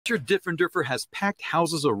Richard Diffenderfer has packed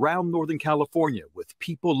houses around Northern California with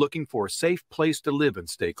people looking for a safe place to live and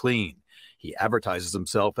stay clean. He advertises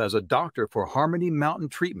himself as a doctor for Harmony Mountain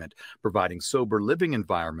Treatment, providing sober living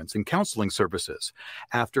environments and counseling services.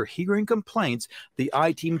 After hearing complaints, the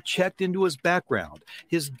I-team checked into his background.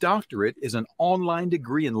 His doctorate is an online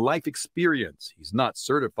degree in life experience. He's not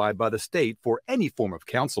certified by the state for any form of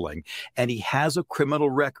counseling, and he has a criminal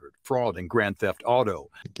record, fraud and grand theft auto.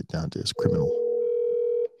 Get down to his criminal.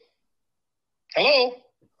 Hello.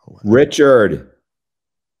 Richard.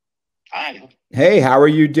 Hi. Hey, how are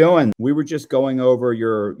you doing? We were just going over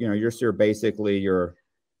your basically your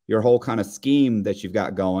whole kind of scheme that you've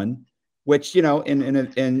got going, which,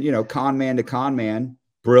 in con man to con man,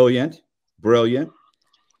 brilliant.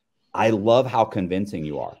 I love how convincing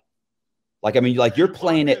you are. You're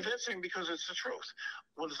playing it. Convincing because it's the truth.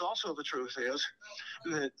 What is also the truth is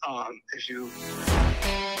that if you.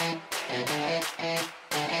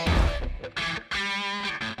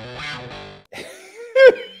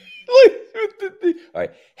 All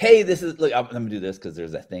right. Hey, this is, look, I'm going to do this because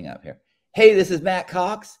there's a thing up here. Hey, this is Matt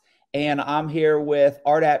Cox, and I'm here with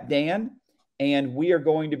Art App Dan, and we are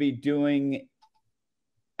going to be doing,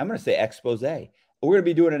 I'm going to say expose. We're going to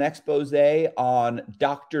be doing an expose on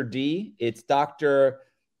Dr. D. It's Dr.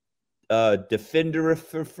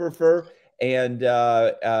 Diffenderfer,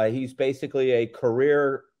 and he's basically a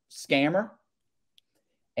career scammer.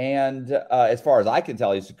 And as far as I can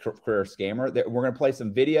tell, he's a career scammer. We're going to play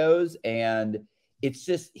some videos, and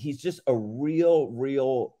he's just a real,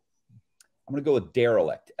 I'm going to go with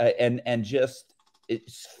derelict.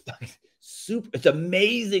 It's super. It's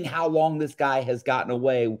amazing how long this guy has gotten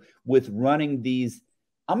away with running these,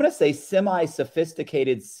 I'm going to say,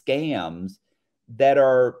 semi-sophisticated scams that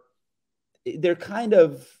they're kind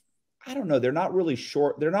of, I don't know, they're not really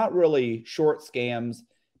short scams,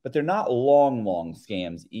 but they're not long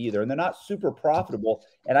scams either. And they're not super profitable.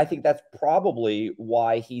 And I think that's probably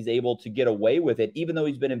why he's able to get away with it, even though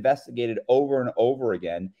he's been investigated over and over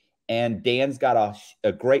again. And Dan's got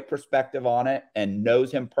a great perspective on it and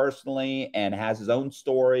knows him personally and has his own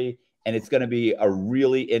story. And it's going to be a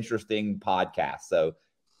really interesting podcast. So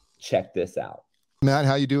check this out. Matt,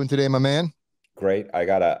 how you doing today, my man? Great.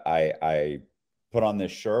 I put on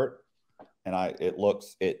this shirt, and it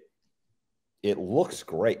looks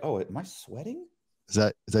great. Oh, am I sweating? Is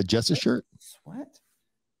that Jess's shirt? Sweat?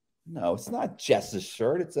 No, it's not Jess's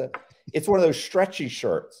shirt. It's one of those stretchy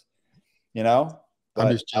shirts, But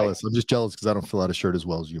I'm just jealous. I'm just jealous because I don't fill out a shirt as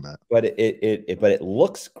well as you, Matt. But it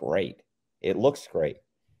looks great. It looks great.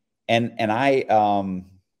 And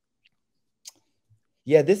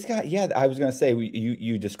this guy, I was gonna say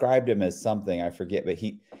you described him as something, I forget, but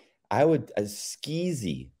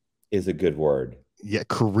skeezy is a good word. Yeah,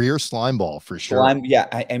 career slime ball for sure. I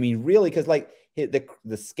mean, really, because the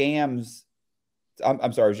scams.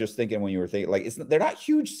 I'm sorry, I was just thinking when you were thinking they're not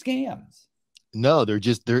huge scams. No,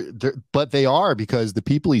 but they are, because the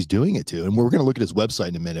people he's doing it to, and we're going to look at his website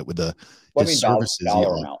in a minute with his services.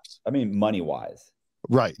 Dollar amounts. I mean, money wise.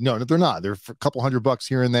 Right? No, they're not. They're for a couple $100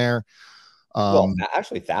 here and there. Well,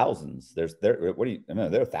 actually, thousands. There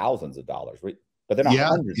are thousands of dollars, but they're not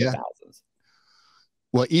hundreds of thousands.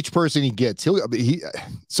 Well, each person he gets,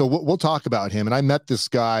 so we'll talk about him. And I met this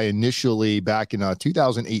guy initially back in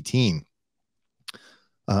 2018.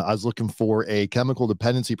 I was looking for a chemical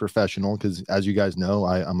dependency professional because, as you guys know,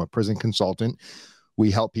 I'm a prison consultant.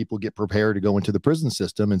 We help people get prepared to go into the prison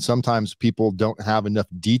system. And sometimes people don't have enough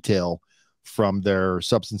detail from their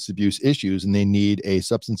substance abuse issues, and they need a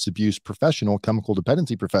substance abuse professional, chemical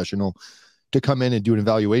dependency professional, to come in and do an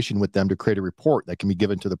evaluation with them to create a report that can be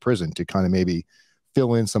given to the prison to kind of maybe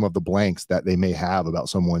fill in some of the blanks that they may have about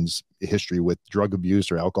someone's history with drug abuse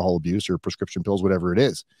or alcohol abuse or prescription pills, whatever it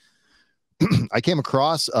is. I came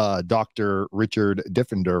across Dr. Richard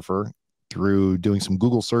Diffenderfer through doing some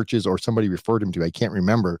Google searches, or somebody referred him to, I can't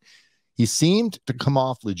remember. He seemed to come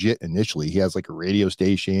off legit initially. He has like a radio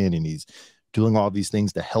station and he's doing all these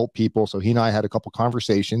things to help people. So he and I had a couple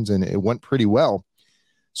conversations and it went pretty well.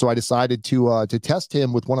 So I decided to test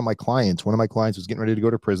him with one of my clients. One of my clients was getting ready to go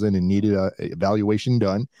to prison and needed a evaluation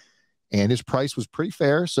done, and his price was pretty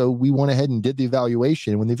fair. So we went ahead and did the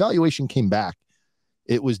evaluation. When the evaluation came back,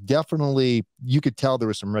 it was definitely, you could tell there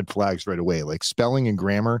were some red flags right away, like spelling and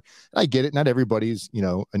grammar. I get it. Not everybody's,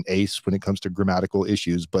 an ace when it comes to grammatical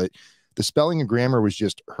issues, but the spelling and grammar was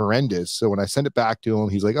just horrendous. So when I sent it back to him,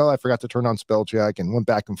 he's like, oh, I forgot to turn on spell check, and went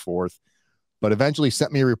back and forth. But eventually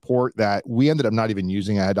sent me a report that we ended up not even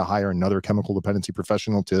using. I had to hire another chemical dependency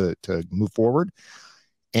professional to move forward.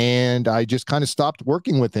 And I just kind of stopped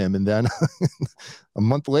working with him. And then a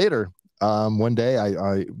month later, one day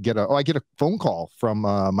I get a phone call from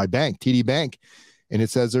my bank, TD Bank, and it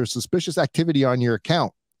says there's suspicious activity on your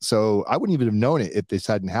account. So I wouldn't even have known it if this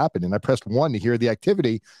hadn't happened. And I pressed 1 to hear the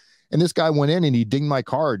activity. And this guy went in and he dinged my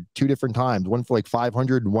card 2 different times, one for like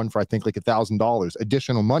 $500 and one for, I think, like $1,000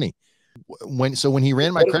 additional money. When he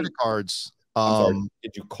ran my credit cards,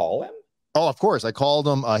 did you call him? Oh, of course. I called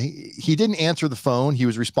him. He didn't answer the phone. He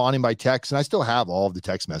was responding by text. And I still have all of the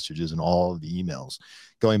text messages and all of the emails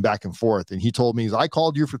going back and forth. And he told me, I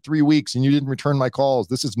called you for 3 weeks and you didn't return my calls.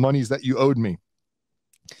 This is monies that you owed me.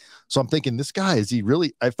 So I'm thinking, this guy, is he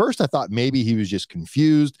really? At first, I thought maybe he was just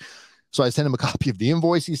confused. So I sent him a copy of the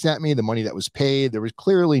invoice he sent me, the money that was paid. There was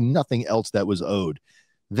clearly nothing else that was owed.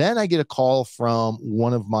 Then I get a call from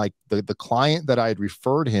one of the client that I had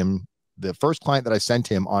referred him, the first client that I sent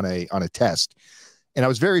him on a test. And I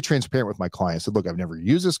was very transparent with my client. I said, look, I've never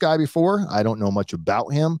used this guy before. I don't know much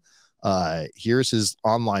about him. Here's his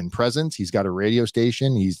online presence. He's got a radio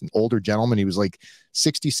station. He's an older gentleman. He was like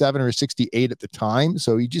 67 or 68 at the time.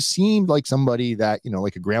 So he just seemed like somebody that,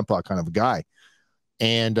 like a grandpa kind of a guy.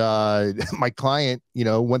 And my client,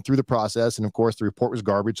 went through the process. And of course, the report was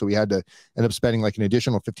garbage. So we had to end up spending like an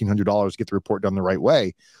additional $1,500 to get the report done the right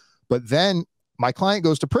way. But then my client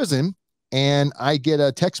goes to prison and I get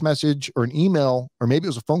a text message or an email, or maybe it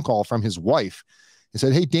was a phone call from his wife. He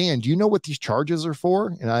said, hey, Dan, do you know what these charges are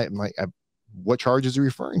for? And I'm like, what charges are you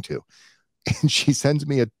referring to? And she sends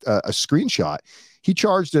me a screenshot. He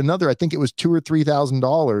charged another, I think it was $2,000 or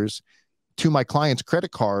 $3,000 to my client's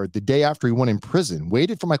credit card the day after he went in prison,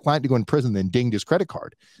 waited for my client to go in prison, then dinged his credit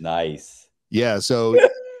card. Nice. Yeah. So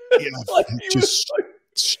just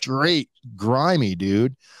straight grimy,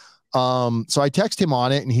 dude. So I text him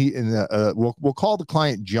on it, and we'll call the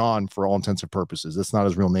client John for all intents and purposes. That's not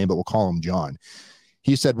his real name, but we'll call him John.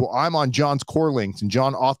 He said, well, I'm on John's core links and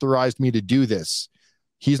John authorized me to do this.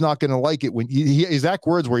 He's not going to like it when his exact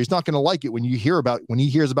words were, he's not going to like it when he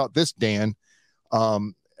hears about this, Dan.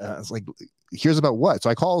 It's like, here's about what? So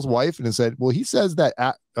I call his wife and I said, well, he says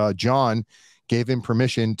that John gave him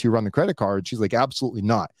permission to run the credit card. She's like, absolutely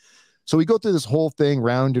not. So we go through this whole thing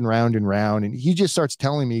round and round and round. And he just starts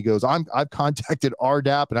telling me, he goes, I've contacted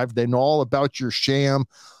RDAP and they know all about your sham.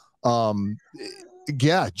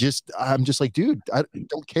 Yeah, I'm just like, dude, I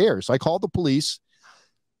don't care. So I called the police.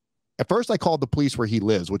 At first I called the police where he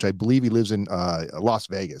lives, which I believe he lives in Las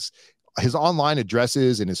Vegas. His online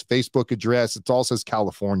addresses and his Facebook address, it all says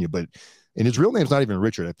California, but and his real name's not even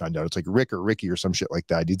Richard, I found out. It's like Rick or Ricky or some shit like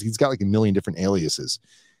that. He's got like a million different aliases.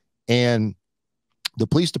 And the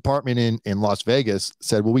police department in Las Vegas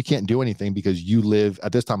said, well, we can't do anything because you live,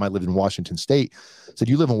 at this time I lived in Washington State, said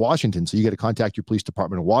you live in Washington, so you got to contact your police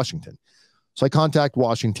department in Washington. So I contact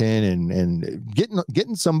Washington, and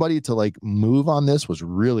getting somebody to like move on this was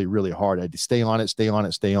really, really hard. I had to stay on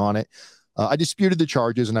it. I disputed the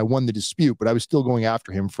charges and I won the dispute, but I was still going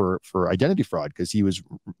after him for identity fraud because he was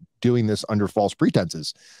doing this under false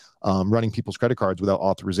pretenses, running people's credit cards without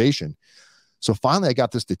authorization. So finally I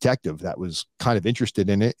got this detective that was kind of interested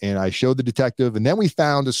in it, and I showed the detective, and then we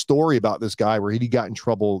found a story about this guy where he got in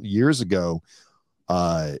trouble years ago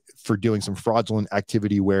for doing some fraudulent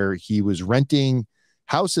activity where he was renting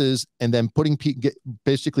houses and then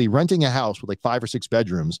basically renting a house with like 5 or 6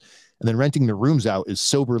 bedrooms and then renting the rooms out as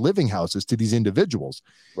sober living houses to these individuals.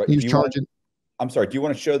 Right. He was charging. I'm sorry. Do you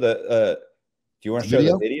want to show the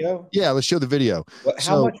the video? Yeah, let's show the video. Well,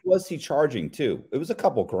 how much was he charging too? It was a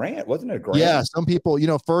couple grand, wasn't it? $1,000? Yeah, some people,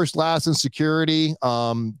 first, last, and security,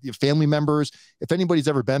 family members. If anybody's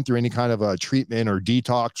ever been through any kind of a treatment or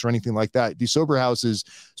detox or anything like that, these sober houses,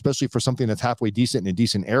 especially for something that's halfway decent in a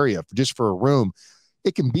decent area, just for a room,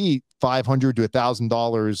 it can be $500 to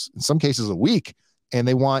 $1,000 in some cases a week. And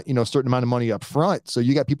they want, a certain amount of money up front. So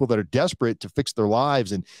you got people that are desperate to fix their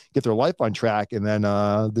lives and get their life on track. And then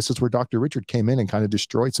this is where Dr. Richard came in and kind of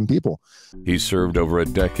destroyed some people. He served over a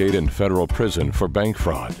decade in federal prison for bank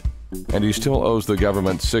fraud, and he still owes the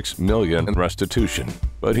government $6 million in restitution,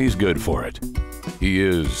 but he's good for it. He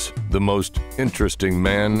is the most interesting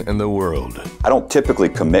man in the world. I don't typically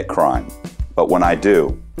commit crime, but when I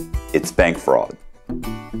do, it's bank fraud.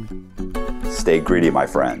 Stay greedy, my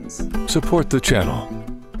friends. Support the channel.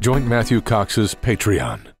 Join Matthew Cox's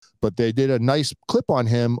Patreon. But they did a nice clip on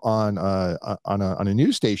him on a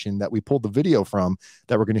news station that we pulled the video from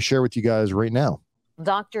that we're going to share with you guys right now.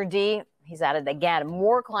 Dr. D, he's at it again.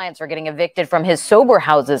 More clients are getting evicted from his sober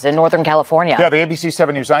houses in Northern California. Yeah, the ABC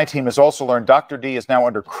 7 News I team has also learned Dr. D is now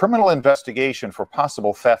under criminal investigation for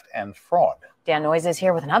possible theft and fraud. Dan Noyes is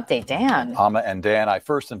here with an update. Dan. Amma and Dan, I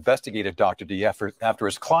first investigated Dr. D after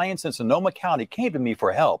his clients in Sonoma County came to me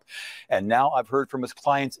for help. And now I've heard from his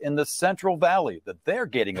clients in the Central Valley that they're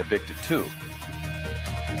getting evicted too.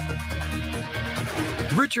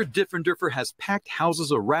 Richard Diffenderfer has packed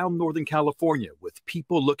houses around Northern California with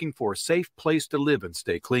people looking for a safe place to live and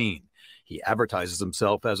stay clean. He advertises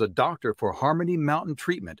himself as a doctor for Harmony Mountain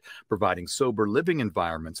Treatment, providing sober living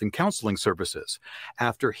environments and counseling services.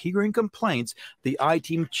 After hearing complaints, the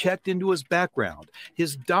I-team checked into his background.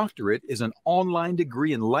 His doctorate is an online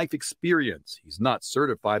degree in life experience. He's not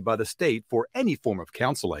certified by the state for any form of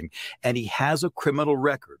counseling, and he has a criminal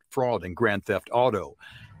record, fraud and grand theft auto.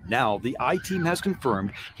 Now, the I-team has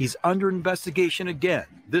confirmed he's under investigation again,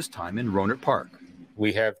 this time in Rohnert Park.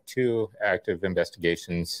 We have 2 active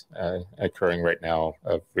investigations occurring right now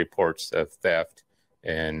of reports of theft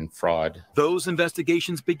and fraud. Those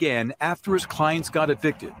investigations began after his clients got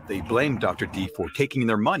evicted. They blamed Dr. D for taking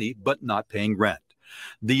their money but not paying rent.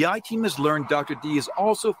 The I-team has learned Dr. D is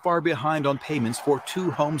also far behind on payments for 2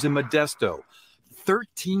 homes in Modesto.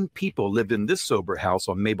 13 people lived in this sober house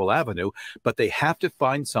on Maple Avenue, but they have to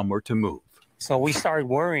find somewhere to move. So we started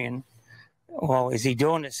worrying, well, is he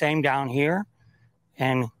doing the same down here?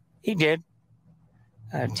 And he did,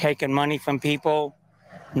 taking money from people,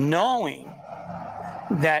 knowing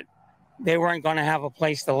that they weren't going to have a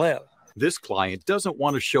place to live. This client doesn't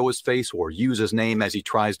want to show his face or use his name as he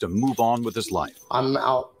tries to move on with his life. I'm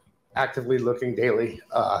out actively looking daily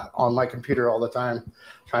on my computer all the time,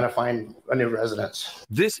 trying to find a new residence.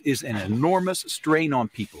 This is an enormous strain on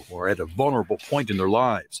people who are at a vulnerable point in their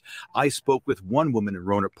lives. I spoke with one woman in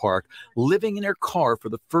Rohnert Park living in her car for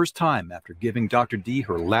the first time after giving Dr. D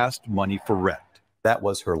her last money for rent. That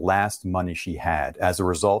was her last money she had. As a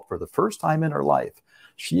result, for the first time in her life,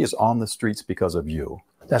 she is on the streets because of you.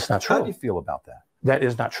 That's not true. How do you feel about that? That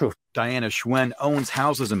is not true. Diana Schwen owns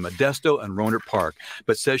houses in Modesto and Rohnert Park,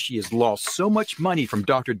 but says she has lost so much money from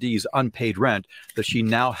Dr. D's unpaid rent that she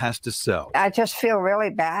now has to sell. I just feel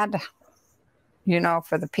really bad, you know,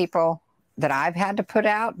 for the people that I've had to put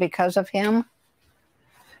out because of him,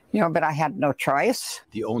 you know, but I had no choice.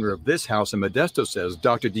 The owner of this house in Modesto says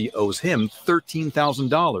Dr. D owes him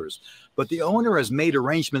 $13,000, but the owner has made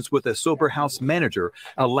arrangements with a sober house manager,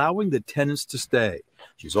 allowing the tenants to stay.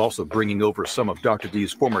 She's also bringing over some of Dr.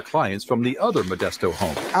 D's former clients from the other Modesto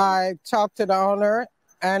home. I talked to the owner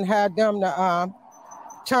and had them to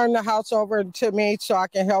turn the house over to me so I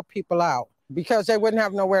can help people out because they wouldn't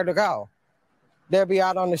have nowhere to go. They'll be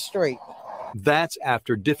out on the street. That's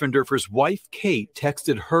after Diffenderfer's wife, Kate,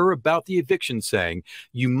 texted her about the eviction saying,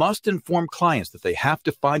 "You must inform clients that they have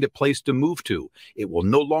to find a place to move to. It will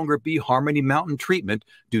no longer be Harmony Mountain Treatment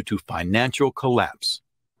due to financial collapse."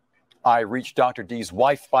 I reached Dr. D's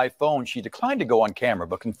wife by phone. She declined to go on camera,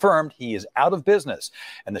 but confirmed he is out of business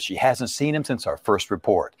and that she hasn't seen him since our first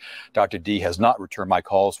report. Dr. D has not returned my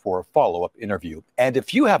calls for a follow-up interview. And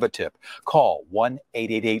if you have a tip, call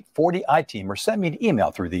 1-888-40-ITEAM or send me an email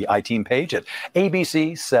through the iTeam page at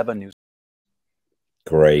ABC 7 News.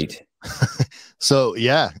 Great. So,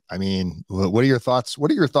 yeah, I mean, what are your thoughts? What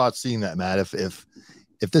are your thoughts seeing that, Matt?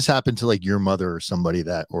 If this happened to like your mother or somebody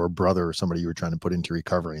or a brother or somebody you were trying to put into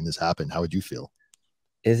recovery and this happened, how would you feel?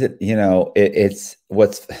 Is it, you know, it's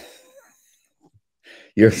what's,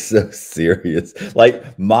 you're so serious.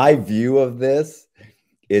 Like my view of this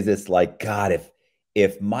is it's like, God,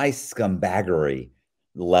 if my scumbaggery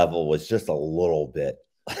level was just a little bit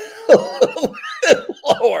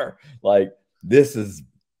lower, like this is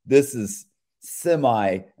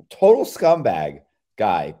semi total scumbag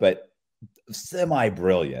guy, but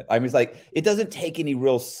semi-brilliant. I mean, it's like, it doesn't take any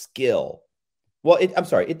real skill. Well, I'm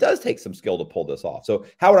sorry, it does take some skill to pull this off. So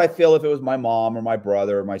how would I feel if it was my mom or my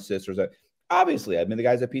brother or my sisters? Obviously, I mean, the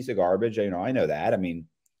guy's a piece of garbage. You know, I know that. I mean,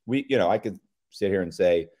 I could sit here and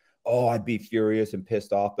say, oh, I'd be furious and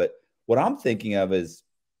pissed off. But what I'm thinking of is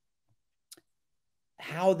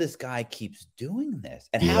how this guy keeps doing this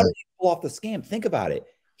and how did he pull off the scam? Think about it.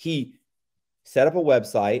 He set up a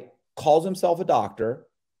website, calls himself a doctor,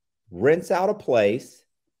 rents out a place,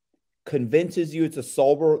 convinces you it's a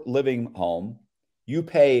sober living home. You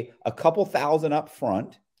pay a couple thousand up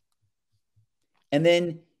front, and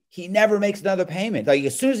then he never makes another payment. Like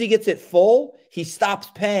as soon as he gets it full, he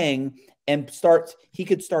stops paying and he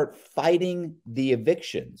could start fighting the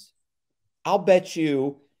evictions. I'll bet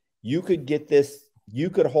you could get this, you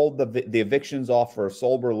could hold the evictions off for a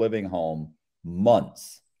sober living home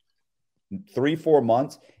months, 3-4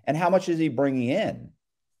 months. And how much is he bringing in?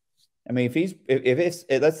 I mean,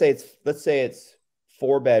 let's say it's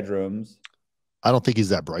 4 bedrooms. I don't think he's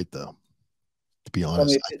that bright though. To be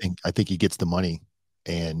honest, I think he gets the money.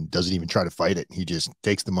 and doesn't even try to fight it. He just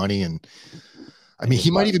takes the money. And I mean,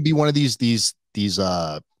 he might even be one of these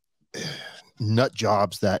nut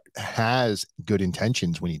jobs that has good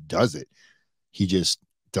intentions when he does it. He just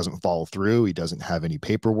doesn't follow through. He doesn't have any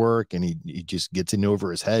paperwork, and he just gets in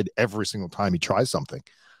over his head every single time he tries something.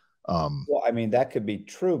 Well, I mean, that could be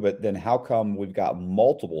true, but then how come we've got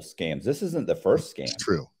multiple scams? This isn't the first scam. It's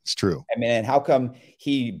true. It's true. I mean, and how come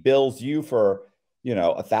he bills you for, you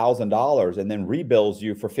know, $1,000 and then rebills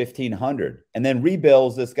you for $1,500 and then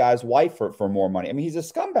rebills this guy's wife for more money? I mean, he's a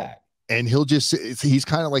scumbag. And he's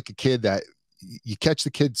kind of like a kid that you catch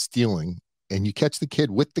the kid stealing, and you catch the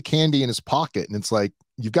kid with the candy in his pocket, and it's like,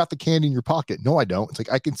 you've got the candy in your pocket. No, I don't. It's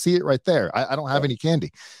like, I can see it right there. I don't have any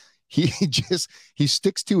candy. He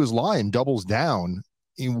sticks to his lie and doubles down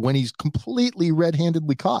when he's completely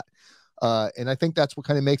red-handedly caught. And I think that's what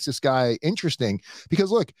kind of makes this guy interesting,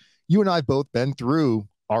 because look, you and I have both been through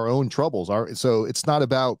our own troubles. So it's not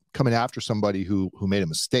about coming after somebody who made a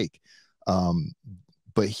mistake.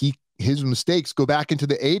 But his mistakes go back into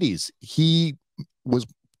the 80s. If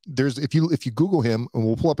you Google him, and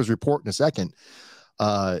we'll pull up his report in a second,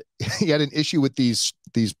 he had an issue with these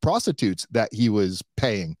prostitutes that he was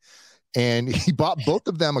paying, and he bought both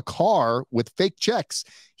of them a car with fake checks.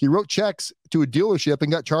 He wrote checks to a dealership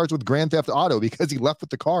and got charged with grand theft auto because he left with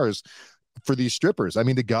the cars for these strippers. I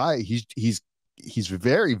mean, the guy, he's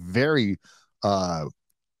very, very,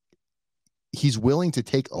 he's willing to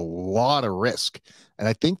take a lot of risk. And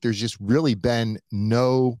I think there's just really been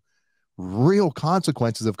no real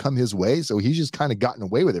consequences have come his way. So he's just kind of gotten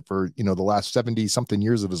away with it for, the last 70 something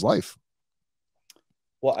years of his life.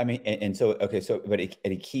 Well, I mean, but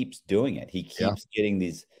he keeps doing it. He keeps getting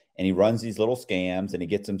these, and he runs these little scams, and he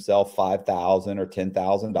gets himself $5,000 or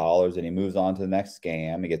 $10,000, and he moves on to the next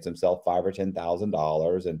scam. He gets himself $5,000 or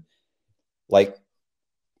 $10,000, and like,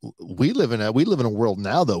 we live in a world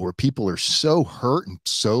now though where people are so hurt and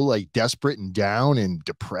so like desperate and down and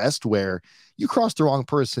depressed, where you cross the wrong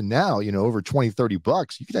person now, over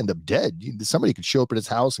 $20-$30, you could end up dead. Somebody could show up at his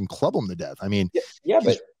house and club him to death. I mean, yeah,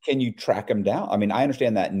 but can you track him down? I mean, I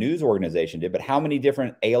understand that news organization did, but how many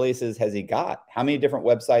different aliases has he got? How many different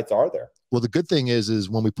websites are there? Well, the good thing is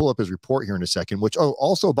when we pull up his report here in a second, which,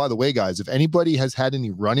 also, by the way, guys, if anybody has had any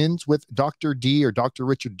run-ins with Dr. D or Dr.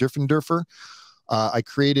 Richard Diffenderfer, I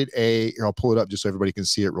created I'll pull it up just so everybody can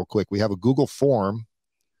see it real quick. We have a Google form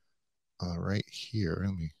right here.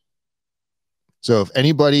 So if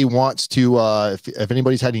anybody wants to, if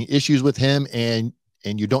anybody's had any issues with him and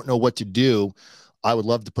you don't know what to do, I would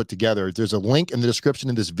love to put together. There's a link in the description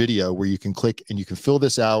of this video where you can click and you can fill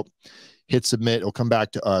this out, hit submit. It'll come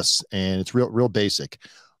back to us, and it's real basic.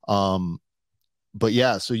 But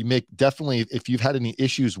yeah, so definitely, if you've had any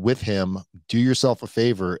issues with him, do yourself a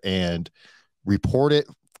favor and report it,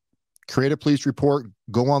 create a police report,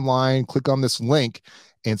 go online, click on this link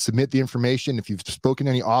and submit the information. If you've spoken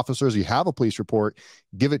to any officers, you have a police report,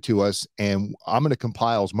 give it to us. And I'm going to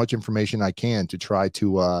compile as much information I can to try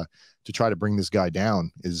to bring this guy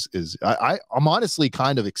down. I'm honestly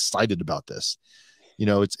kind of excited about this.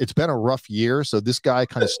 It's been a rough year. So this guy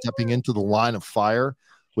kind of stepping into the line of fire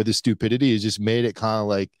with his stupidity has just made it kind of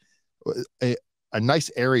like a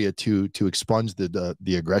nice area to expunge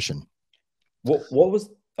the aggression. What was,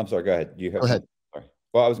 I'm sorry, go ahead. Go ahead. Sorry.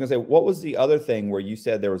 Well, I was going to say, what was the other thing where you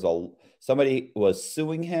said there was somebody was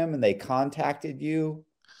suing him and they contacted you?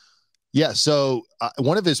 Yeah. So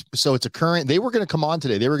it's a current, they were going to come on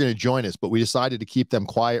today. They were going to join us, but we decided to keep them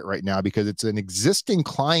quiet right now because it's an existing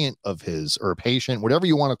client of his, or a patient, whatever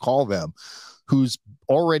you want to call them, who's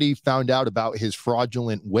already found out about his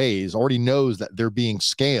fraudulent ways, already knows that they're being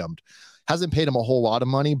scammed, hasn't paid him a whole lot of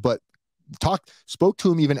money, but spoke to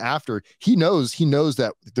him even after. He knows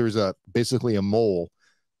that there's basically a mole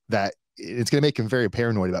that it's going to make him very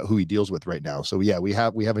paranoid about who he deals with right now. So yeah, we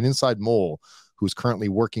have an inside mole who's currently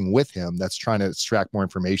working with him that's trying to extract more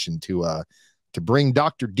information to bring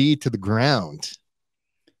Dr. D to the ground.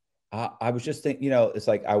 I was just thinking, it's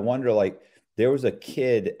like, I wonder, like, there was a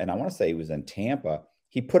kid, and I want to say he was in Tampa.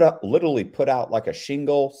 He literally put out like a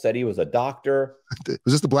shingle, said he was a doctor.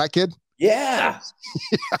 Was this the black kid? Yeah.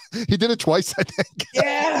 Yeah. He did it twice, I think.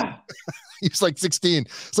 Yeah. He's like 16.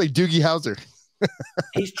 It's like Doogie Howser.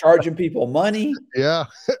 He's charging people money. Yeah.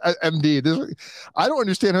 MD. I don't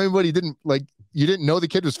understand how anybody you didn't know the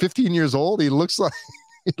kid was 15 years old. He looked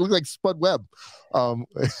like Spud Webb.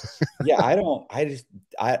 Yeah. I don't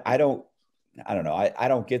know. I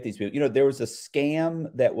don't get these people. There was a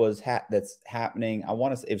scam that was that's happening. I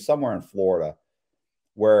want to say it was somewhere in Florida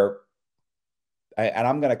where, and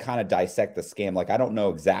I'm going to kind of dissect the scam. Like, I don't know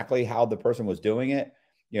exactly how the person was doing it,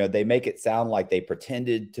 they make it sound like they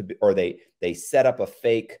pretended to be, or they set up a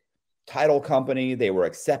fake title company. They were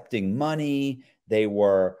accepting money. They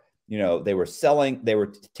were, they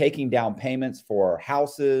were taking down payments for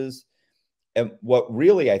houses. And what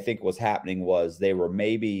really I think was happening was they were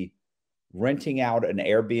maybe renting out an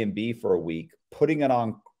Airbnb for a week, putting it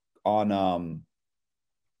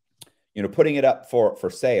putting it up for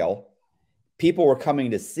sale. People were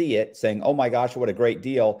coming to see it saying, oh my gosh, what a great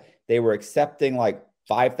deal. They were accepting like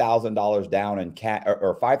 $5,000 down in cash,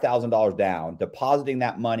 or $5,000 down, depositing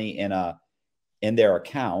that money in their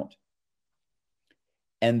account.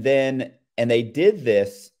 And they did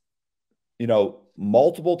this,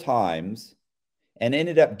 multiple times, and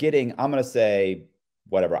ended up getting, I'm going to say,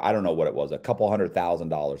 whatever, I don't know what it was, a couple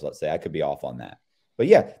 $100,000, let's say. I could be off on that. But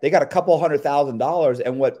yeah, they got a couple $100,000.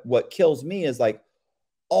 And what kills me is like,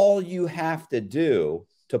 all you have to do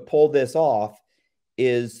to pull this off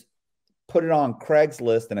is put it on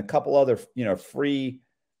Craigslist and a couple other, free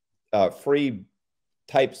websites,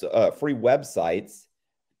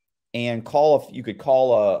 and you could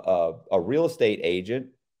call a real estate agent,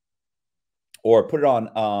 or put it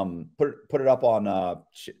on, put it up on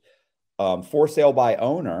for sale by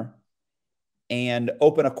owner, and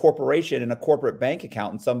open a corporation and a corporate bank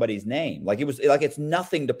account in somebody's name. Like it's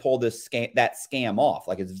nothing to pull that scam off.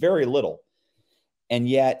 Like it's very little. And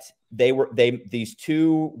yet these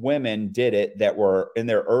two women did it that were in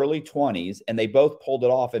their early 20s, and they both pulled it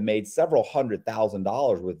off and made several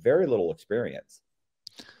 $100,000 with very little experience.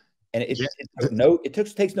 And it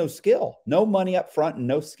takes no skill, no money up front, and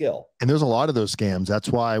no skill. And there's a lot of those scams. That's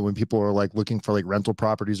why when people are like looking for like rental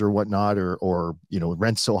properties or whatnot, or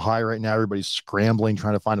rent's so high right now, everybody's scrambling,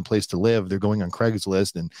 trying to find a place to live. They're going on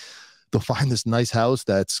Craigslist, and they'll find this nice house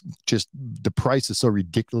that's just, the price is so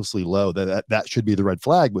ridiculously low that should be the red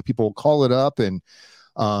flag. But people call it up, and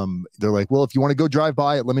they're like, well, if you want to go drive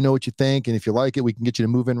by it, let me know what you think. And if you like it, we can get you to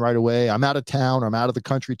move in right away. I'm out of town. I'm out of the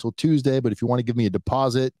country till Tuesday. But if you want to give me a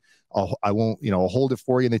deposit, I won't, I'll hold it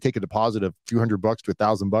for you. And they take a deposit of a few $100 to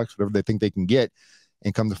 $1,000, whatever they think they can get.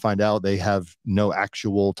 And come to find out, they have no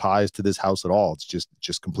actual ties to this house at all. It's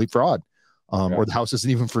just complete fraud. Or the house isn't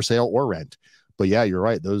even for sale or rent. But yeah, you're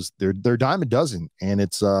right. They're dime a dozen, and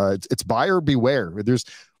it's buyer beware.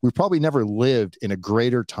 We've probably never lived in a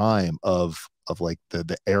greater time of like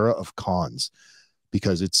the era of cons,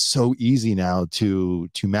 because it's so easy now to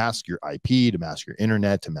mask your IP, to mask your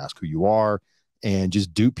internet, to mask who you are, and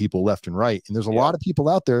just dupe people left and right. And there's a lot of people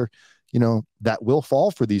out there, that will fall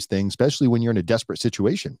for these things, especially when you're in a desperate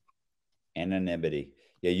situation. Anonymity.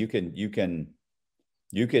 Yeah. You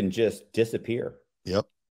can just disappear. Yep.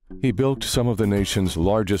 He bilked some of the nation's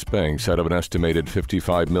largest banks out of an estimated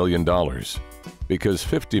 $55 million because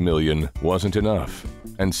 $50 million wasn't enough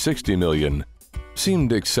and $60 million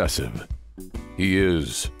seemed excessive. He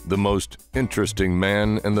is the most interesting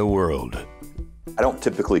man in the world. I don't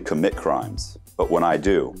typically commit crimes, but when I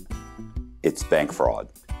do, it's bank fraud.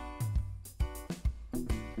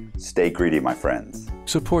 Stay greedy, my friends.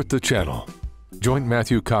 Support the channel. Join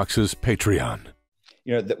Matthew Cox's Patreon.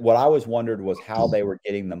 What I always wondered was how they were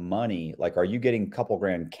getting the money. Like, are you getting a couple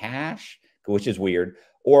grand cash, which is weird?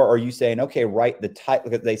 Or are you saying, okay, write the title?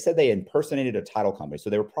 Because they said they impersonated a title company. So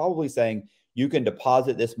they were probably saying, you can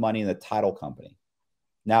deposit this money in the title company.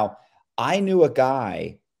 Now, I knew a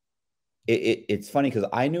guy. It's funny because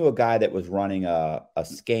I knew a guy that was running a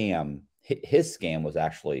scam. His scam was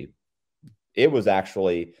actually, he was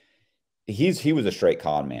a straight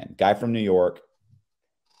con man, guy from New York.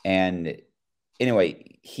 And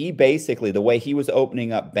anyway, he basically, the way he was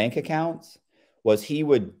opening up bank accounts was he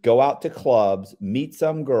would go out to clubs, meet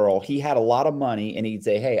some girl. He had a lot of money, and he'd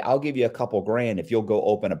say, hey, I'll give you a couple grand if you'll go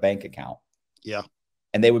open a bank account. Yeah.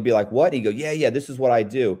 And they would be like, what? He'd go, yeah, this is what I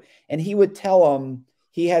do. And he would tell them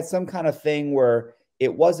he had some kind of thing where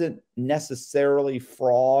it wasn't necessarily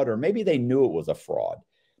fraud, or maybe they knew it was a fraud.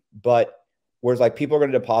 But whereas like people are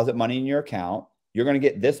going to deposit money in your account, you're going to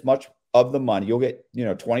get this much of the money. You'll get,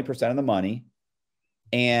 20% of the money.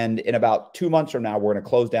 And in about 2 months from now, we're going to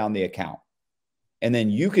close down the account. And then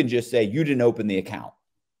you can just say, you didn't open the account.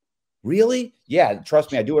 Really? Yeah.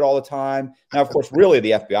 Trust me. I do it all the time. Now, of course, really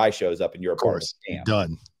the FBI shows up and you're a part of the scam.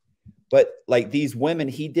 Done. But like these women,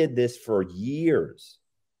 he did this for years.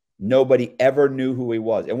 Nobody ever knew who he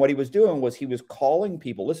was. And what he was doing was he was calling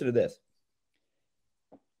people. Listen to this.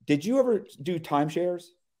 Did you ever do timeshares?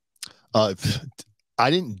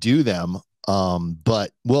 I didn't do them.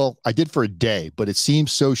 But I did for a day, but it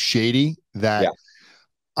seems so shady that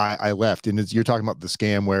I left. And you're talking about the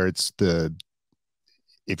scam where it's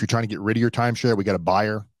if you're trying to get rid of your timeshare, we got a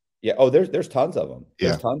buyer. Yeah. Oh, there's tons of them.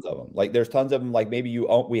 There's Yeah. tons of them. Like there's tons of them. Like maybe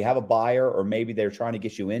we have a buyer, or maybe they're trying to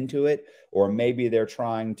get you into it, or maybe they're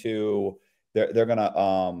trying to, they're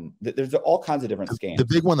gonna there's all kinds of different scams. The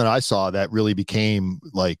big one that I saw that really became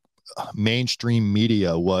like mainstream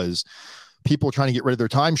media was people trying to get rid of their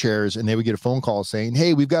timeshares, and they would get a phone call saying,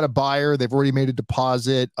 hey, we've got a buyer. They've already made a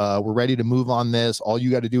deposit. We're ready to move on this. All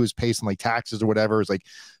you got to do is pay some like taxes or whatever. It's like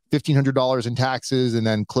 $1,500 in taxes, and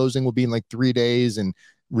then closing will be in like 3 days. And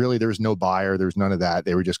really, there's no buyer. There's none of that.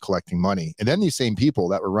 They were just collecting money. And then these same people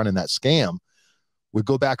that were running that scam would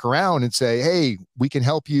go back around and say, hey, we can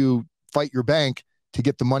help you fight your bank to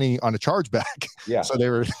get the money on a chargeback. Yeah. So they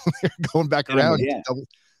were going back around.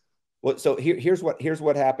 Well, so here's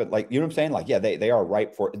what happened. Like, you know what I'm saying? Like, yeah, they are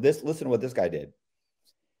ripe for this. Listen to what this guy did.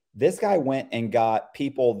 This guy went and got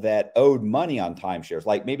people that owed money on timeshares.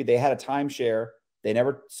 Like maybe they had a timeshare, they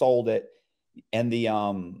never sold it, and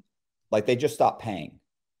like they just stopped paying.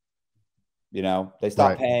 You know, they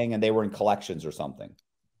stopped paying and they were in collections or something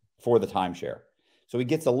for the timeshare. So he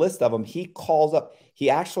gets a list of them. He calls up. He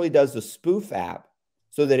actually does the spoof app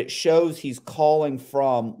so that it shows he's calling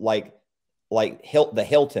from like the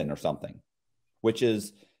Hilton or something, which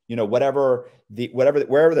is, you know, wherever the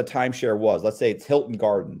timeshare was. Let's say it's Hilton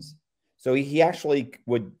Gardens. So he actually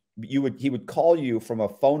he would call you from a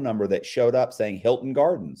phone number that showed up saying Hilton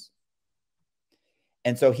Gardens.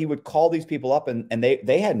 And so he would call these people up, and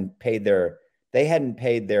they hadn't paid their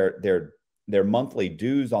monthly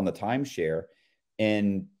dues on the timeshare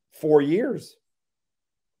in 4 years.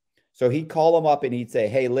 So he'd call them up and he'd say,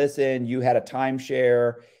 hey, listen, you had a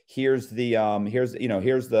timeshare. Here's the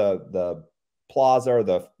plaza, or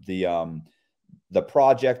the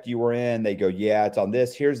project you were in. They go, yeah, it's on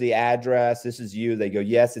this. Here's the address. This is you. They go,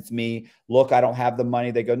 yes, it's me. Look, I don't have the money.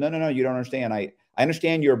 They go, no, you don't understand. I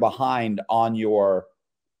understand you're behind on your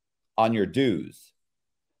dues,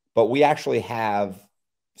 but we actually have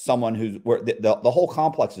someone who's where the whole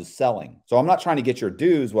complex is selling. So I'm not trying to get your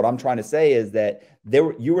dues. What I'm trying to say is that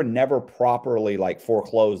you were never properly like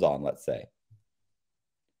foreclosed on, let's say.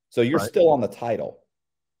 So you're still on the title.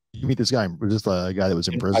 You meet this guy, just a guy that was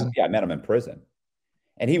in prison? I met him in prison.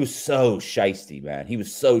 And he was so shisty, man. He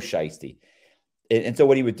was so shisty. And so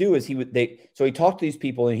what he would do is so he talked to these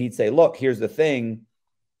people and he'd say, look, here's the thing.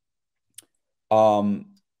 Your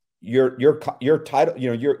title, you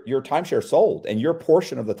know, your timeshare sold, and your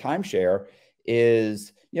portion of the timeshare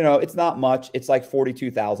is, you know, it's not much. It's like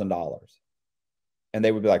 $42,000. And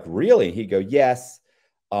they would be like, really? He'd go, yes.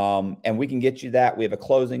 And we can get you that. We have a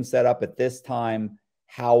closing set up at this time.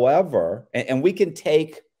 However, and we can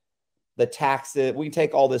take the taxes, we can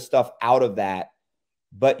take all this stuff out of that,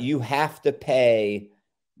 but you have to pay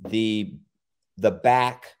the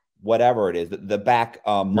back, whatever it is, the back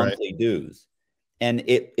monthly dues. And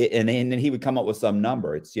then he would come up with some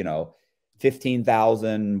number. It's, you know,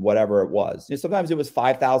 15,000, whatever it was. You know, sometimes it was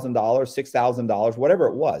 $5,000, $6,000, whatever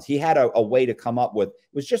it was. He had a way to come up with,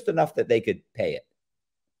 it was just enough that they could pay it.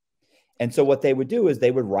 And so what they would do is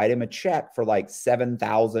they would write him a check for like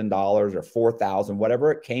 $7,000 or $4,000,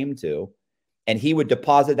 whatever it came to. And he would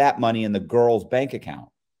deposit that money in the girl's bank account.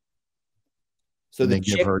 So they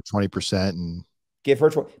give her 20% and give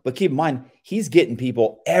her, but keep in mind, he's getting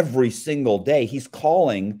people every single day. He's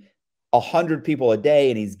calling 100 people a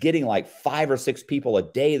day, and he's getting like 5 or 6 people a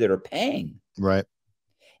day that are paying. Right.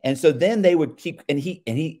 And so then they would keep, and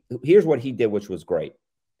here's what he did, which was great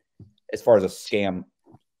as far as a scam,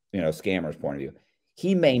 you know, scammer's point of view.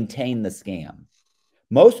 He maintained the scam.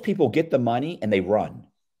 Most people get the money and they run.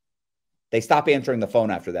 They stop answering the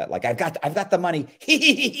phone after that. Like, I've got the money.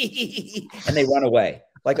 And they run away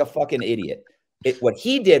like a fucking idiot. What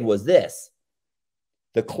he did was this.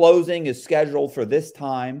 The closing is scheduled for this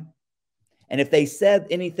time. And if they said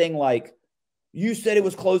anything like, you said it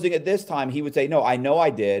was closing at this time, he would say, no, I know I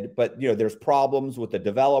did, but, you know, there's problems with the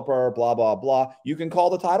developer, blah, blah, blah. You can call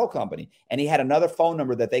the title company. And he had another phone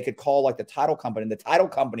number that they could call, like the title company. And the title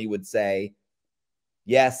company would say,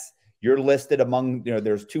 yes, you're listed among, you know,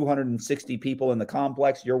 there's 260 people in the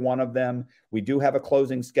complex. You're one of them. We do have a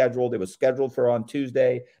closing scheduled. It was scheduled for on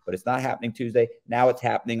Tuesday, but it's not happening Tuesday. Now it's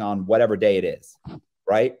happening on whatever day it is,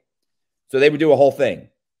 right? So they would do a whole thing.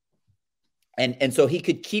 And so he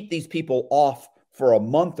could keep these people off for a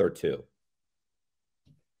month or two.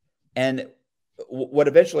 And what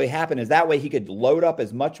eventually happened is that way he could load up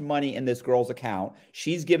as much money in this girl's account.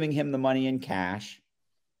 She's giving him the money in cash.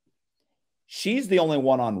 She's the only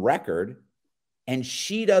one on record, and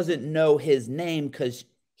she doesn't know his name because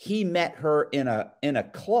he met her in a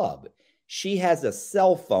club. She has a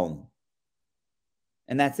cell phone,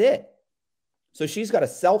 and that's it. So she's got a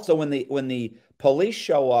cell. So when the police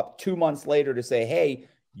show up 2 months later to say, hey,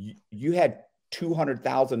 you had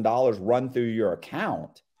 $200,000 run through your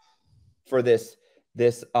account for this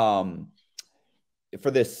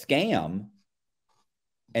scam.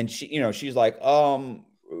 And she's like,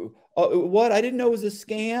 what? I didn't know it was a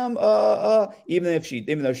scam.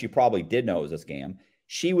 Even though she probably did know it was a scam,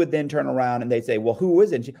 she would then turn around and they'd say, well, who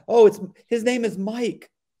is it? His name is Mike.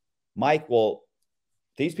 Mike. Well,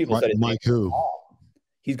 these people said Mike who?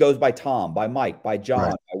 He goes by Tom, by Mike, by John,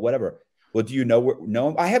 right. by whatever. Well, do you know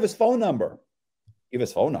him? I have his phone number. Give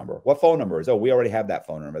his phone number. What phone number is? Oh, we already have that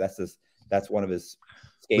phone number. That's one of his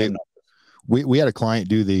scam numbers. We had a client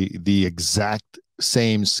do the exact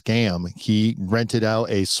same scam. He rented out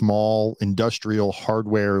a small industrial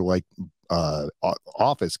hardware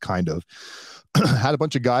office kind of, had a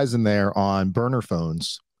bunch of guys in there on burner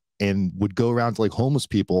phones and would go around to homeless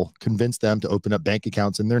people, convince them to open up bank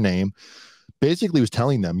accounts in their name. Basically was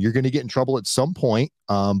telling them, you're going to get in trouble at some point,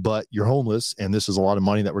 but you're homeless and this is a lot of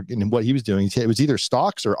money that we're getting. And what he was doing, it was either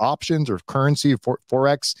stocks or options or currency or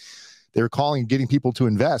Forex. They were calling, getting people to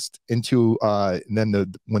invest into, and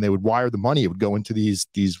then when they would wire the money, it would go into these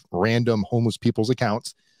random homeless people's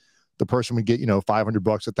accounts. The person would get, $500,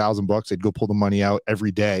 $1,000. They'd go pull the money out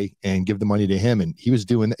every day and give the money to him. And he was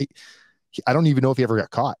doing, I don't even know if he ever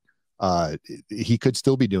got caught. He could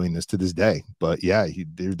still be doing this to this day, but yeah,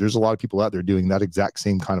 there's a lot of people out there doing that exact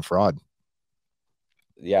same kind of fraud.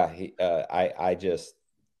 Yeah.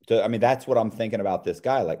 That's what I'm thinking about this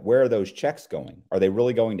guy. Like, where are those checks going? Are they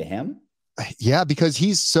really going to him? Yeah, because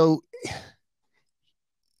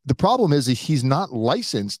the problem is he's not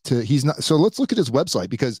licensed to, so let's look at his website,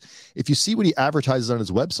 because if you see what he advertises on his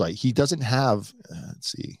website, he doesn't have,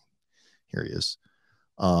 let's see, here he is.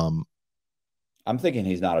 I'm thinking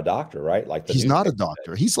he's not a doctor, right? He's not a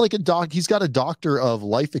doctor. He's like a he's got a doctor of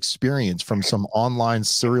life experience from some online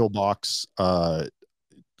cereal box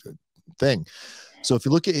thing. So if you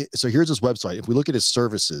look at it, so here's his website. If we look at his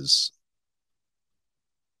services,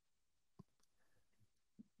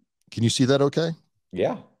 can you see that okay?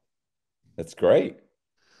 Yeah, that's great.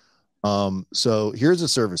 So here's the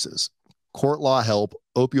services: court law help,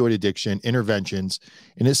 opioid addiction, interventions.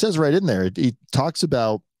 And it says right in there, it talks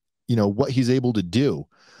about, what he's able to do.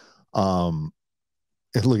 And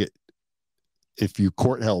look at, if you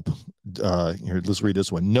court help, here, let's read this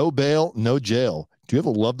one. No bail, no jail. Do you have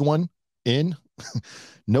a loved one in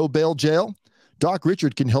no bail jail? Doc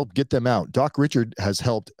Richard can help get them out. Doc Richard has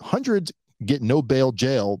helped hundreds get no bail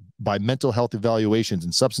jail by mental health evaluations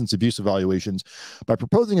and substance abuse evaluations by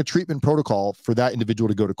proposing a treatment protocol for that individual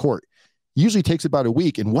to go to court. Usually takes about a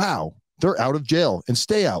week, and wow, they're out of jail and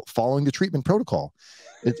stay out following the treatment protocol.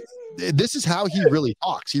 This is how he really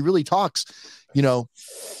talks. He really talks,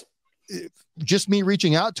 just me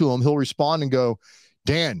reaching out to him, he'll respond and go,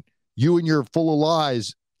 Dan, you and you're full of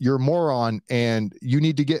lies. You're a moron and you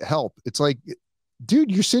need to get help. It's like,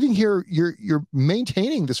 dude, you're sitting here, you're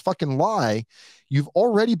maintaining this fucking lie. You've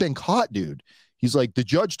already been caught, dude. He's like, the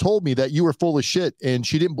judge told me that you were full of shit and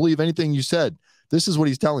she didn't believe anything you said. This is what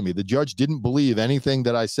he's telling me. The judge didn't believe anything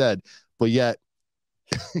that I said, but yet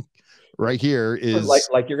right here is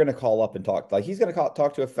like you're going to call up and talk, like he's going to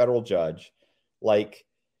talk to a federal judge. Like,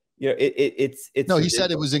 it's no, he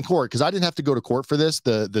said it was in court, because I didn't have to go to court for this.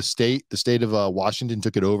 The state of Washington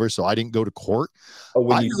took it over, so I didn't go to court. Oh,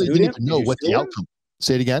 I really didn't even know what the outcome.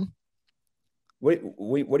 Say it again. Wait,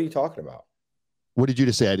 what are you talking about? What did you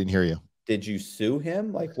just say? I didn't hear you. Did you sue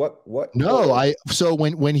him? Like what? No, so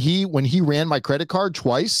when he ran my credit card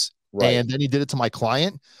twice, right, and then he did it to my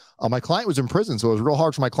client. My client was in prison, so it was real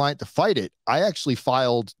hard for my client to fight it. I actually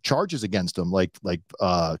filed charges against him, like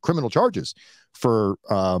criminal charges for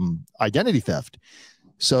identity theft.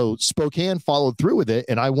 So Spokane followed through with it,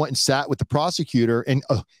 and I went and sat with the prosecutor, and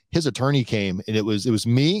his attorney came, and it was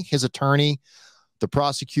me, his attorney, the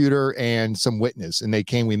prosecutor, and some witness, and they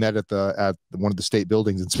came. We met at one of the state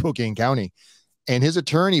buildings in Spokane County, and his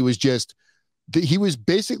attorney was he was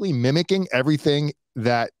basically mimicking everything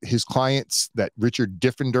that his clients, that Richard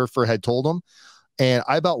Diffenderfer had told him. And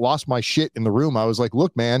I about lost my shit in the room. I was like,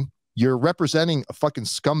 look, man, you're representing a fucking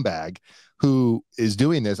scumbag who is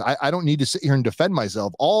doing this. I don't need to sit here and defend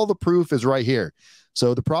myself. All the proof is right here.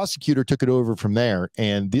 So the prosecutor took it over from there.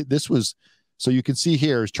 And this was, so you can see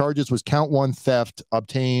here, his charges was count 1 theft,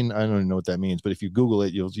 obtain. I don't even know what that means, but if you Google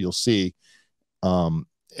it, you'll see. And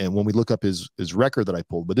when we look up his record that I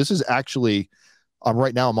pulled, but this is actually,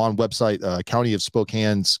 right now I'm on website, County of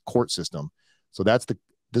Spokane's court system. So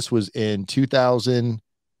this was in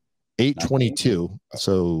 2008-22.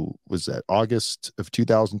 So was that August of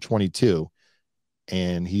 2022.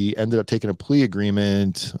 And he ended up taking a plea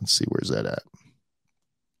agreement. Let's see, where's that at?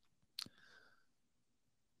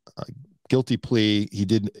 guilty plea he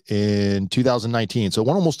did in 2019. So it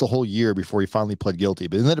went almost a whole year before he finally pled guilty,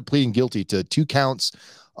 but ended up pleading guilty to 2 counts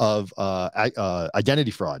of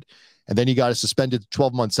identity fraud. And then he got a suspended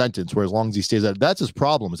 12-month sentence where as long as he stays out, that's his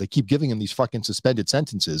problem, is they keep giving him these fucking suspended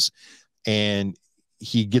sentences, and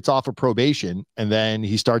he gets off of probation and then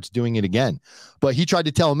he starts doing it again. But he tried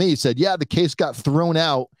to tell me, he said, yeah, the case got thrown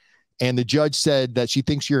out and the judge said that she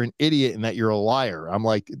thinks you're an idiot and that you're a liar. I'm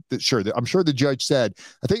like, sure. I'm sure the judge said,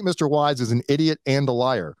 I think Mr. Wise is an idiot and a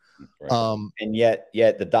liar. Right. And yet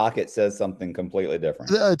the docket says something completely different.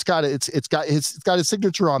 It's got his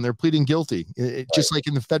signature on there, pleading guilty. Just like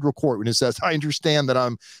in the federal court when it says, I understand that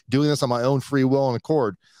I'm doing this on my own free will and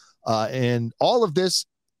accord. And all of this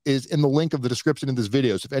is in the link of the description of this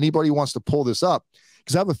video. So if anybody wants to pull this up,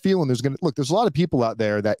 because I have a feeling there's a lot of people out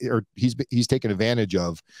there that he's taken advantage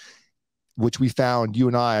of, which we found, you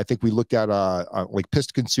and I think we looked at like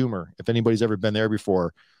Pissed Consumer. If anybody's ever been there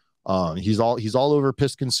before, he's all over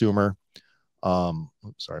Pissed Consumer.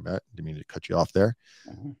 Sorry, Matt, didn't mean to cut you off there.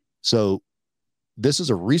 So this is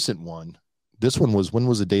a recent one. This one was, when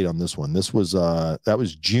was the date on this one? This was that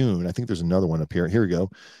was June. I think there's another one up here. Here we go.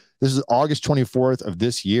 This is August 24th of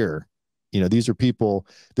this year. You know, these are people,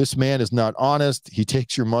 this man is not honest. He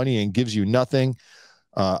takes your money and gives you nothing.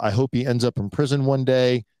 I hope he ends up in prison one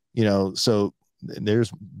day. You know, so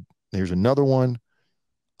there's another one.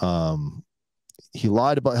 He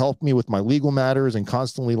lied about helping me with my legal matters and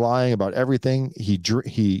constantly lying about everything.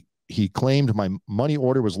 He claimed my money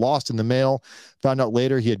order was lost in the mail. Found out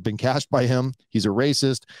later he had been cashed by him. He's a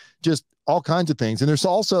racist. Just all kinds of things. And there's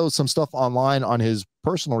also some stuff online on his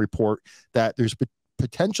personal report that there's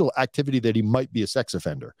potential activity that he might be a sex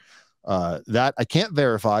offender. That I can't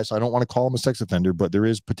verify, so I don't want to call him a sex offender, but there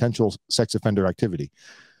is potential sex offender activity.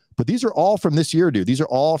 But these are all from this year, dude. These are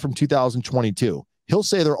all from 2022. He'll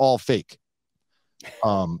say they're all fake.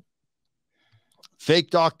 Fake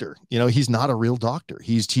doctor. You know, he's not a real doctor.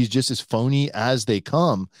 He's just as phony as they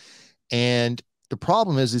come. And the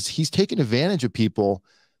problem is he's taking advantage of people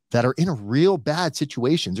that are in a real bad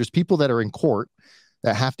situations. There's people that are in court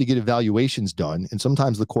that have to get evaluations done. And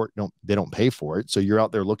sometimes the court don't pay for it. So you're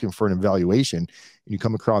out there looking for an evaluation and you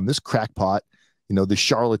come across this crackpot, you know, the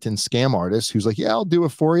charlatan scam artist who's like, yeah, I'll do it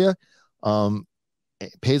for you.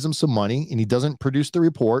 Pays him some money and he doesn't produce the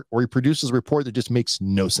report, or he produces a report that just makes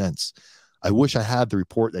no sense. I wish I had the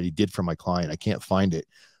report that he did for my client. I can't find it.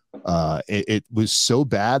 It was so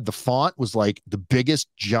bad. The font was like the biggest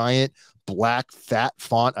giant black fat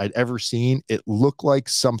font I'd ever seen. It looked like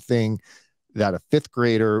something that a 5th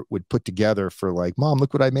grader would put together for like, Mom,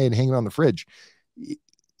 look what I made, hanging on the fridge.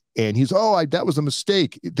 And he's, that was a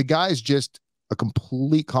mistake. The guy's just a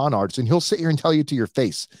complete con artist, and he'll sit here and tell you to your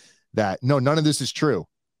face that no, none of this is true.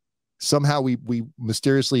 Somehow we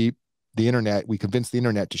mysteriously, we convinced the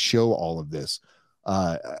internet to show all of this.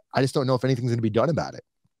 I just don't know if anything's going to be done about it.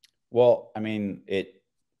 Well, I mean,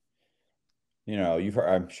 you know,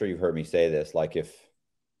 I'm sure you've heard me say this, like if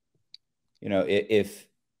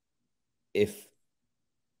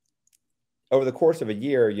over the course of a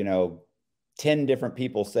year, you know, 10 different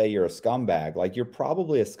people say you're a scumbag, like you're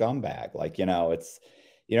probably a scumbag. Like, you know, it's,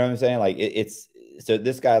 you know what I'm saying? Like so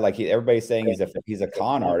this guy, like everybody's saying he's a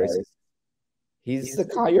con artist.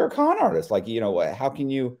 You're a con artist. Like, you know, how can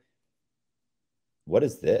you, what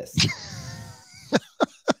is this?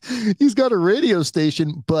 He's got a radio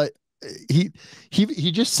station, but he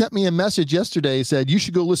just sent me a message yesterday. He said, you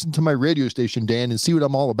should go listen to my radio station, Dan, and see what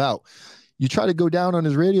I'm all about. You try to go down on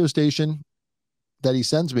his radio station that he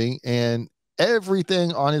sends me, and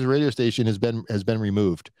everything on his radio station has been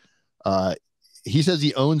removed. He says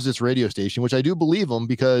he owns this radio station, which I do believe him,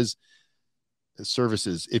 because the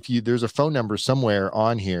services, there's a phone number somewhere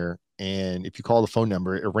on here, and if you call the phone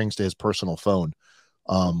number, it rings to his personal phone.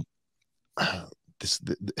 And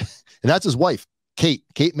that's his wife, Kate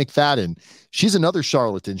McFadden. She's another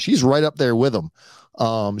charlatan. She's right up there with him.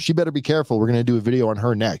 She better be careful. We're going to do a video on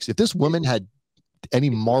her next. If this woman had any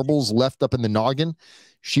marbles left up in the noggin,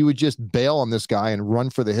 she would just bail on this guy and run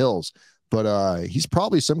for the hills. But he's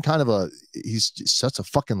probably some kind of he's just such a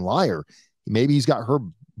fucking liar. Maybe he's got her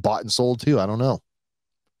bought and sold too. I don't know.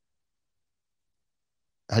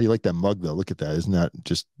 How do you like that mug though? Look at that. Isn't that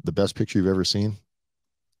just the best picture you've ever seen?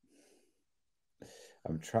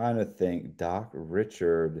 I'm trying to think. Doc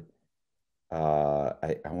Richard.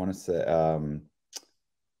 I want to say,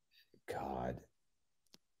 God.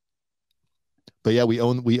 But yeah, we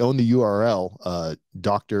own the URL,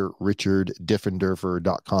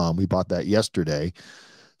 drRichardDiffenderfer.com. We bought that yesterday.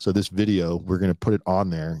 So this video, we're going to put it on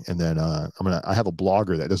there, and then I have a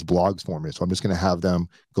blogger that does blogs for me. So I'm just going to have them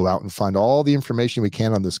go out and find all the information we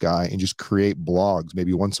can on this guy and just create blogs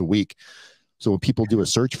maybe once a week. So when people do a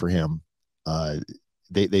search for him,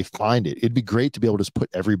 they find it. It'd be great to be able to just put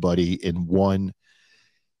everybody in one.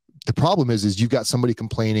 The problem is you've got somebody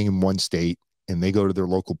complaining in one state and they go to their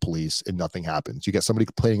local police and nothing happens. You got somebody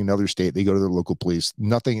complaining in another state, they go to their local police,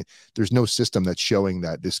 nothing. There's no system that's showing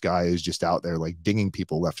that this guy is just out there like dinging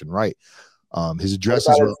people left and right. His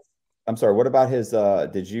addresses are. I'm sorry. What about his?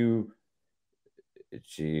 Did you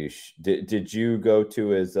go to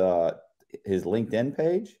his LinkedIn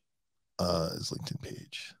page? His LinkedIn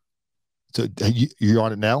page. So you're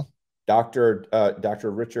on it now? Dr.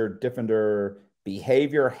 Richard Diffenderfer,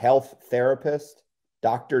 behavior health therapist,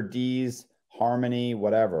 Dr. D's Harmony,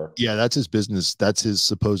 whatever. Yeah, that's his business. That's his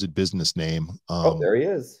supposed business name. Oh, there he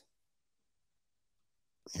is.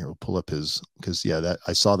 Here, we'll pull up his, because that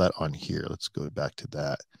I saw that on here. Let's go back to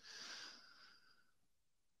that.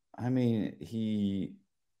 I mean,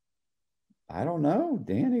 I don't know,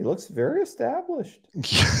 Dan, he looks very established.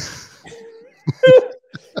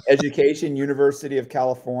 Education, University of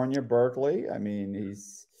California, Berkeley. I mean,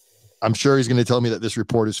 I'm sure he's going to tell me that this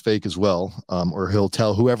report is fake as well, or he'll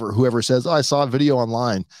tell whoever says, "Oh, I saw a video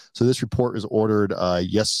online." So this report is ordered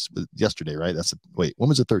yesterday, right? Wait, when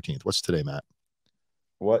was the 13th? What's today, Matt?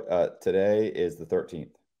 What today is the 13th.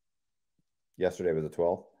 Yesterday was the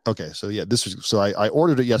 12th. Okay, so yeah, I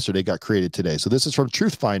ordered it yesterday, got created today. So this is from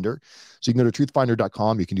Truthfinder. So you can go to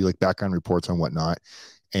truthfinder.com. You can do like background reports on whatnot,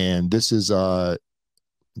 and this is all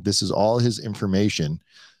his information.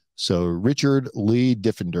 So Richard Lee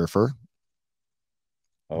Diffenderfer.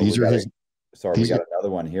 Oh, these are his. Sorry, we got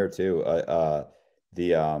another one here too.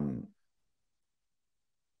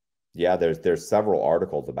 Yeah, there's several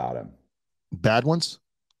articles about him. Bad ones.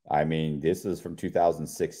 I mean, this is from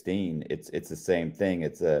 2016. It's the same thing.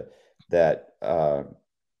 It's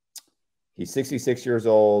he's 66 years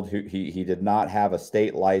old. He did not have a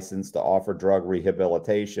state license to offer drug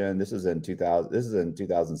rehabilitation. This is in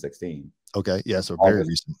 2016. Okay, yeah, so very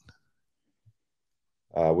recent.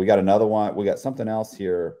 We got another one. We got something else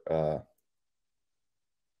here.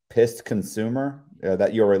 Pissed consumer.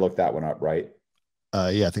 That you already looked that one up, right?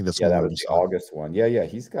 Yeah, I think that's that was the August one. Yeah,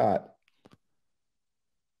 he's got.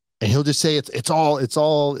 And he'll just say it's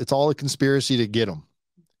all a conspiracy to get him,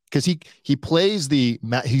 because he plays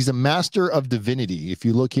he's a master of divinity. If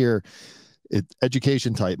you look here,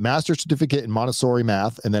 education type, master certificate in Montessori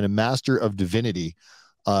math, and then a master of divinity.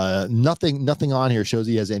 Nothing on here shows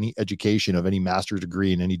he has any education of any master's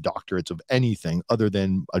degree and any doctorates of anything other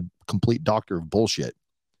than a complete doctor of bullshit.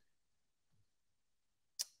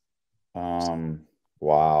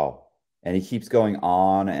 Wow. And he keeps going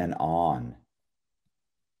on and on.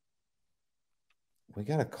 We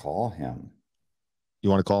got to call him. You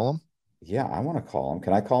want to call him? Yeah, I want to call him.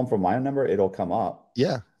 Can I call him from my number? It'll come up.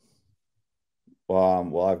 Yeah.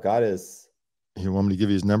 Well, I've got his. You want me to give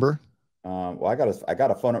you his number? Well, I got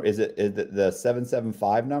a phone number. Is it the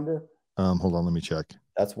 775 number? Hold on, let me check.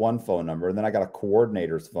 That's one phone number, and then I got a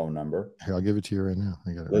coordinator's phone number. Here, I'll give it to you right now.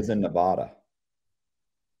 I got it. Lives in Nevada.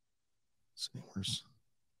 Let's see,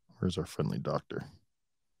 where's our friendly doctor?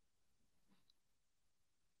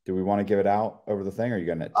 Do we want to give it out over the thing, or are you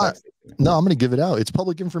going to text it? No, I'm going to give it out. It's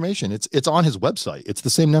public information. It's on his website. It's the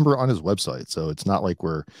same number on his website, so it's not like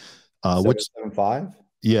we're. What's 775?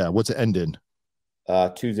 Yeah, what's it end in?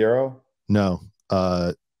 20? No,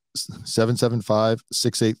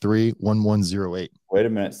 775-683-1108. Wait a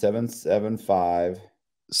minute,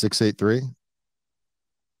 775-683.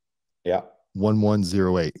 Yeah,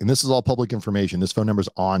 1108. And this is all public information. This phone number is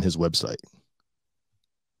on his website.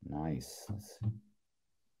 Nice.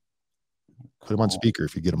 Put him on speaker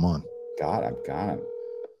if you get him on. I've got him.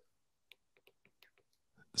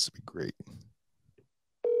 This would be great.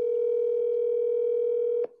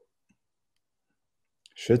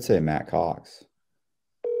 Should say Matt Cox.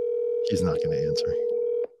 He's not going to answer.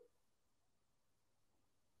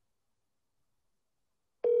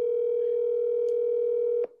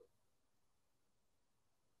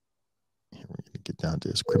 Here, we're going to get down to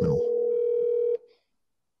his criminal.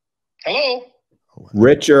 Hello.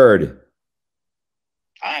 Richard.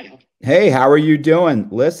 Hi. Hey, how are you doing?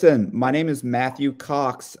 Listen, my name is Matthew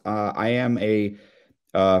Cox. I am a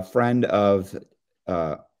friend of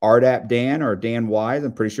RDAP Dan, or Dan Wise.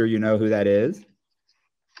 I'm pretty sure you know who that is.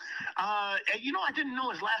 I didn't know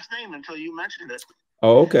his last name until you mentioned it.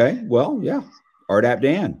 Oh, okay. Well, yeah. RDAP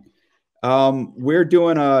Dan. We're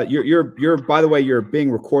doing you're by the way, you're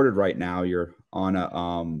being recorded right now. You're on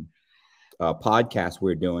a podcast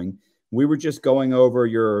we're doing. We were just going over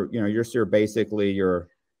your basically your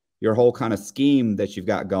your whole kind of scheme that you've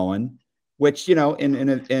got going, which, you know,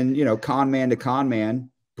 in you know, con man to con man,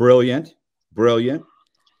 brilliant.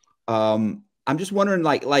 I'm just wondering,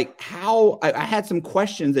 like how I had some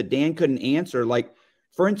questions that Dan couldn't answer. Like,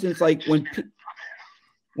 for instance, like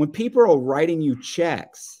when people are writing you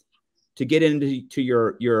checks to get into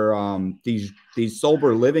your these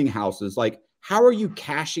sober living houses, like, how are you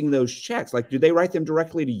cashing those checks? Like, do they write them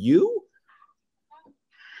directly to you?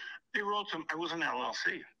 They wrote them. I was an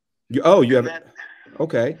LLC. You have that?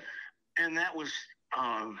 Okay. And that was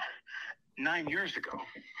 9 years ago.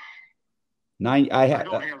 I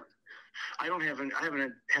haven't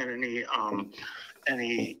had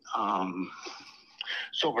any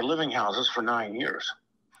sober living houses for 9 years.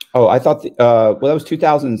 Oh, I thought well, that was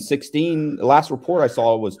 2016. The last report I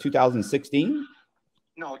saw was 2016.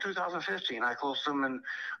 No, 2015. I closed them in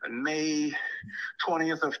May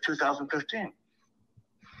 20th of 2015.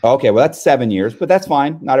 Okay, well, that's 7 years, but that's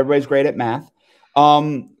fine. Not everybody's great at math.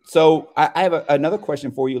 So I have another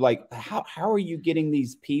question for you. Like, how are you getting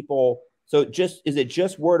these people? So is it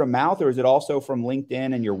just word of mouth, or is it also from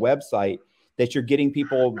LinkedIn and your website that you're getting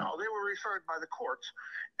people? No, they were referred by the courts,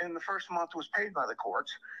 and the first month was paid by the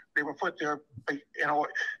courts. They were put there, you know,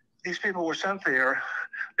 these people were sent there.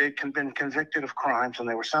 They'd been convicted of crimes, and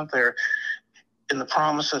they were sent there in the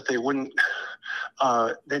promise that they wouldn't,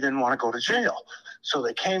 they didn't want to go to jail. So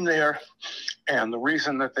they came there, and the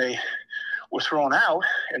reason that they were thrown out,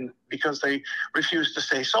 and because they refused to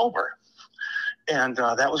stay sober. And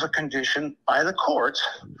that was a condition by the courts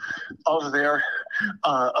of their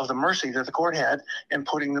of the mercy that the court had in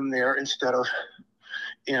putting them there instead of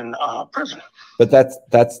in prison. But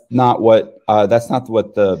that's not what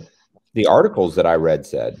the articles that I read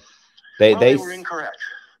said. They were incorrect.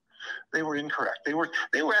 They were incorrect.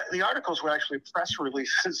 The articles were actually press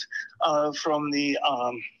releases from the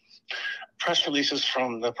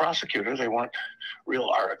prosecutor. They weren't real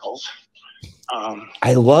articles.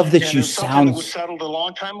 I love that you sound. That was settled a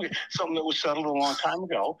long time ago. Something that was settled a long time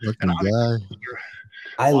ago.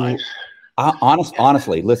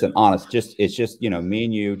 Honestly, listen, it's just, you know, me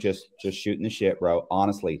and you just shooting the shit, bro.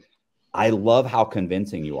 Honestly, I love how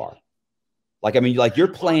convincing you are. Like, I mean, like, you're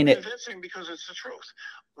playing it. Convincing because it's the truth.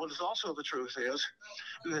 What is also the truth is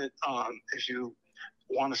that if you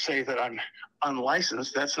want to say that I'm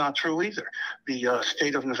unlicensed, that's not true either. The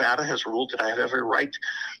state of Nevada has ruled that I have every right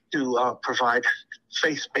to provide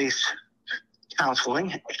faith-based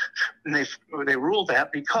counseling. And they ruled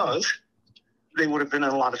that because they would have been in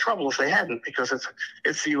a lot of trouble if they hadn't, because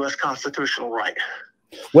it's the U.S. constitutional right.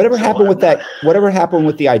 Whatever happened with that? Whatever happened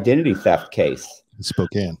with the identity theft case? In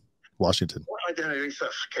Spokane, Washington. What identity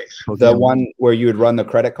theft case? The one where you would run the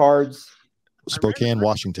credit cards? Spokane,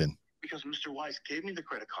 Washington. Because Mr. Wise gave me the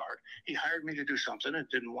credit card. He hired me to do something and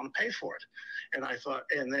didn't want to pay for it. And I thought,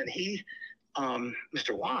 and then he,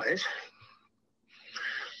 Mr. Wise,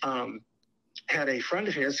 had a friend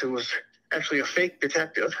of his who was actually a fake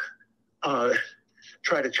detective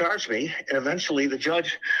try to charge me, and eventually the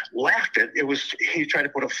judge laughed at it. He tried to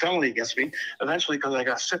put a felony against me. Eventually, because I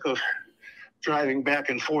got sick of driving back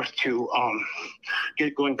and forth to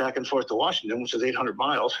going back and forth to Washington, which is 800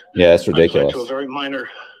 miles. Yeah, that's ridiculous. To a very minor,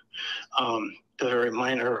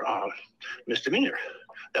 misdemeanor.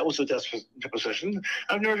 That was the deposition.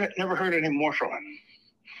 I've never heard any more from him.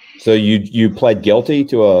 So you pled guilty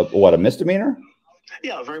to a misdemeanor?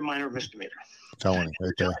 Yeah, a very minor misdemeanor. Felony,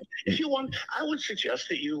 right there. If you want, I would suggest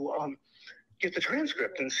that you get the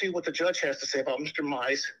transcript and see what the judge has to say about Mr.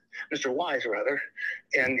 Wise,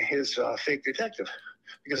 and his fake detective,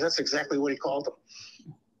 because that's exactly what he called him.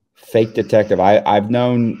 Fake detective. I've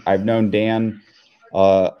known Dan,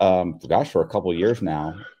 gosh, for a couple of years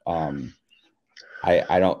now. I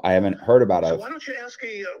haven't heard about it. So why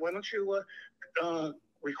don't you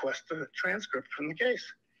request the transcript from the case,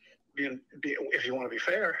 if you want to be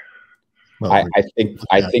fair. Well, I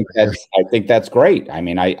think that's great. I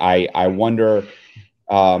mean, I wonder.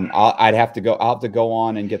 I'll have to go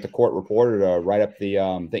on and get the court reporter to write up the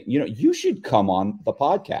thing. You know, you should come on the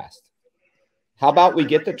podcast. How about we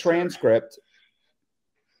get the transcript?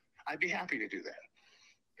 I'd be happy to do that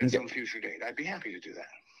at some future date. I'd be happy to do that.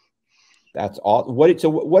 That's all. What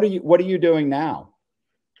are you doing now?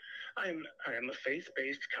 I am a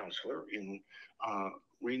faith-based counselor in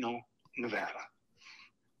Reno, Nevada,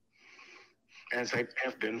 as I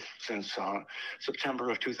have been since September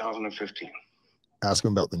of 2015. Ask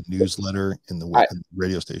him about the newsletter in the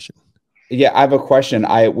radio station. Yeah, I have a question.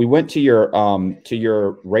 We went to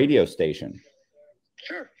your radio station.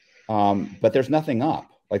 Sure. But there's nothing up.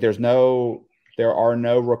 Like there are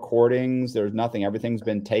no recordings. There's nothing. Everything's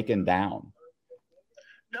been taken down.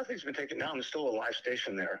 Nothing's been taken down. There's still a live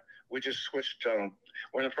station there. We just switched.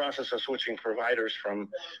 We're in the process of switching providers from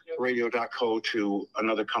radio.co to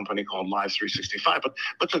another company called Live 365.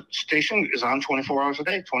 But the station is on 24 hours a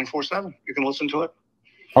day, 24/7. You can listen to it.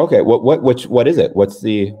 Okay. What is it? What's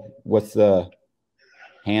the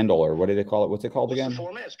handle, or what do they call it? What's it called again? The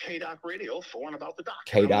format is KDoc Radio, for and about the doc.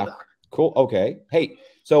 KDoc. Cool. Okay. Hey,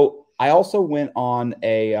 so I also went on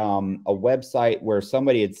a website where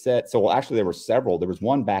somebody had said, so well, actually there were several. There was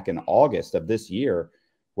one back in August of this year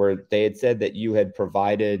where they had said that you had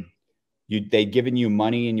provided, they'd given you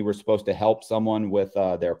money and you were supposed to help someone with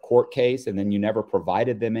their court case, and then you never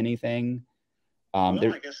provided them anything. I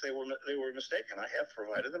guess they were mistaken. I have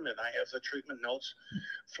provided them, and I have the treatment notes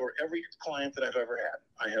for every client that I've ever had.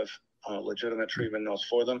 I have legitimate treatment notes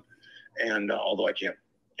for them, and although I can't,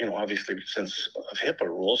 obviously since of HIPAA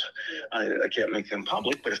rules, I can't make them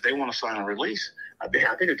public. But if they want to sign a release, I'd be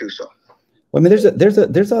happy to do so. Well, I mean,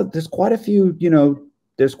 there's quite a few,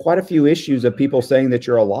 there's quite a few issues of people saying that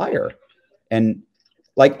you're a liar, and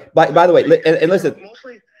like by the way, and listen,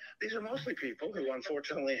 these are mostly people who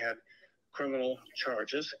unfortunately had criminal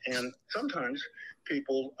charges, and sometimes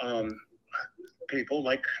people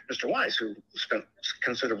like Mr. Wise, who spent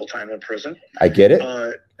considerable time in prison. I get it.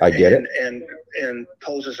 I get it. And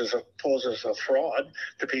poses as a fraud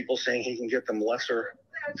to people, saying he can get them lesser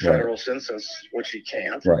federal sentence, which he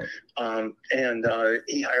can't. Right. And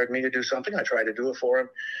he hired me to do something. I tried to do it for him,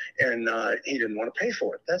 and he didn't want to pay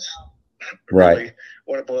for it. That's really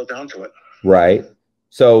what it boiled down to. Right.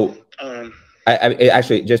 So. I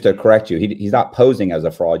actually, just to correct you, he's not posing as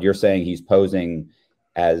a fraud. You're saying he's posing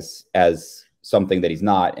as something that he's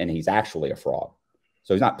not, and he's actually a fraud.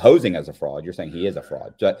 So he's not posing as a fraud. You're saying he is a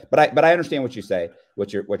fraud. But I understand what you say.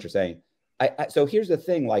 What you're saying. So here's the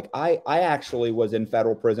thing. Like I actually was in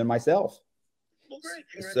federal prison myself. Well, great.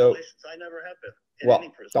 Congratulations. I never have been in any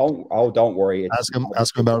prison. Don't worry. Ask him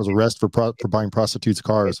about his arrest for buying prostitutes'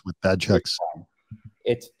 cars with bad checks.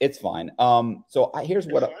 It's fine. So here's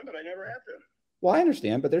what. Fine, but I never have been. Well, I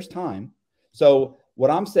understand, but there's time. So what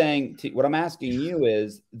I'm saying, what I'm asking you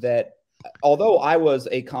is that although I was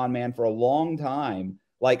a con man for a long time,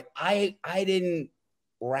 like I didn't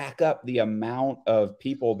rack up the amount of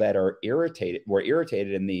people that were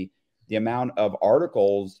irritated in the amount of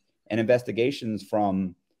articles and investigations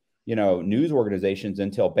from, news organizations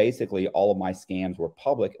until basically all of my scams were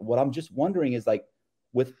public. What I'm just wondering is, like,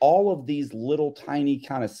 with all of these little tiny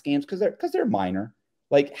kind of scams, because they're minor,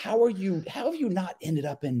 like, how have you not ended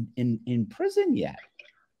up in prison yet?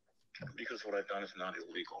 Because what I've done is not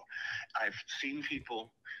illegal. I've seen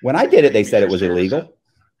people. When I did it, they said it was illegal.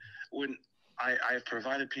 When I've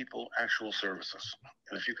provided people actual services,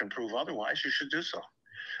 and if you can prove otherwise, you should do so.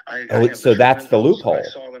 So that's the loophole. I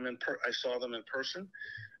saw them in person,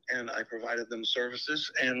 and I provided them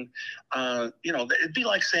services. And it'd be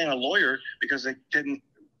like saying a lawyer, because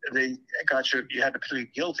they got you had to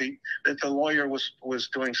plead guilty, that the lawyer was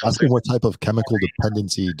doing something. Ask him what type of chemical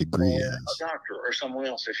dependency degree is. A doctor or someone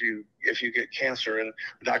else. If you get cancer and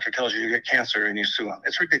the doctor tells you get cancer and you sue them,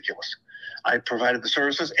 it's ridiculous. I provided the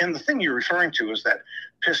services, and the thing you're referring to is that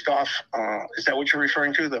pissed off. Is that what you're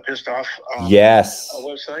referring to? The pissed off? Yes.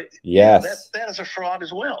 Website. Yes. That is a fraud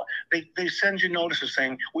as well. They send you notices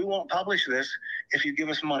saying, we won't publish this if you give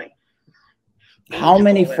us money. How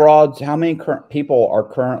many frauds? How many people are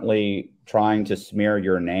currently trying to smear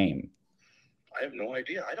your name? I have no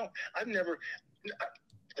idea. I've never.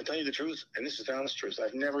 To tell you the truth, and this is the honest truth,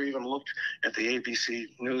 I've never even looked at the ABC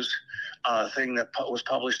News thing that was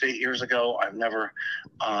published 8 years ago. I've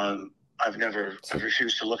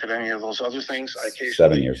refused to look at any of those other things. I occasionally,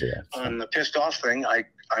 7 years ago. On the pissed off thing, I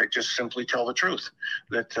just simply tell the truth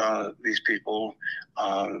that these people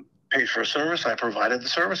paid for a service. I provided the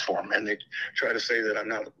service for them, and they try to say that I'm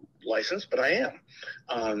not licensed, but I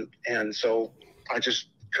am. And so I just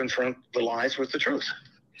confront the lies with the truth.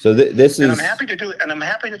 So this is. And I'm happy to do it, and I'm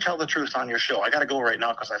happy to tell the truth on your show. I got to go right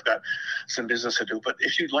now because I've got some business to do. But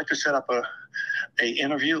if you'd like to set up a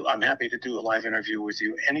interview, I'm happy to do a live interview with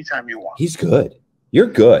you anytime you want. He's good. You're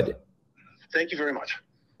good. Thank you very much.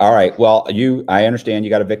 All right. Well, I understand you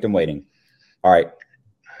got a victim waiting. All right.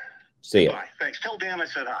 See you. Bye. Thanks. Tell Dan I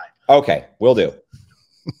said hi. Okay, will do.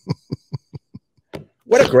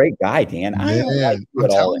 What a great guy, Dan. I'm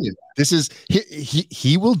telling you, this is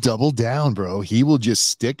he will double down, bro. He will just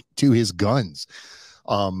stick to his guns.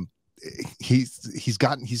 He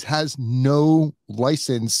has no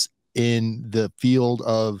license in the field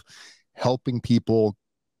of helping people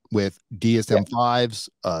with DSM-5s,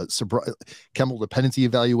 chemical dependency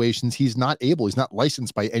evaluations. He's not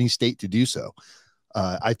licensed by any state to do so.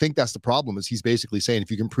 I think that's the problem, is he's basically saying,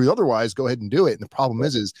 if you can prove otherwise, go ahead and do it. And the problem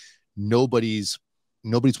is nobody's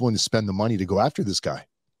willing to spend the money to go after this guy.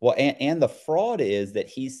 Well, and the fraud is that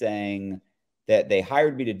he's saying that they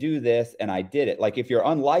hired me to do this and I did it. Like, if you're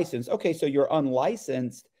unlicensed, okay, so you're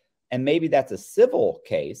unlicensed, and maybe that's a civil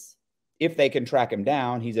case. If they can track him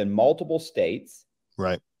down, he's in multiple states.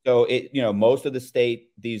 Right. So most of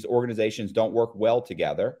these organizations don't work well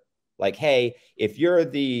together. Like, hey, if you're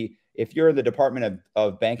in the Department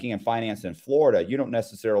of Banking and Finance in Florida, you don't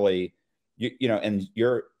necessarily, and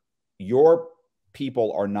your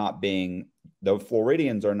people are not being, the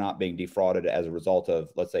Floridians are not being defrauded as a result of,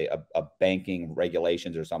 let's say, a banking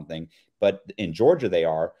regulations or something. But in Georgia, they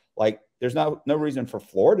are. Like, there's no reason for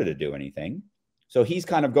Florida to do anything. So he's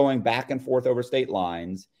kind of going back and forth over state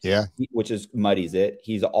lines, which muddies it.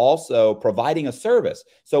 He's also providing a service.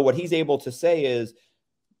 So what he's able to say is,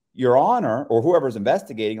 Your Honor, or whoever's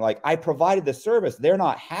investigating, like, I provided the service. They're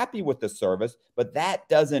not happy with the service, but that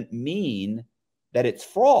doesn't mean that it's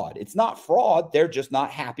fraud. It's not fraud. They're just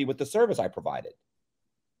not happy with the service I provided.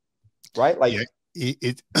 Right? Like,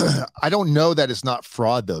 I don't know that it's not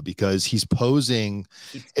fraud, though, because he's posing.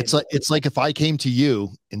 It's like if I came to you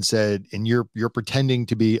and said, and you're pretending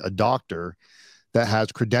to be a doctor that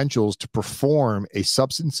has credentials to perform a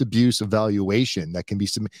substance abuse evaluation that can be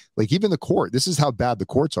like, even the court. This is how bad the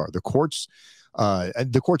courts are. The courts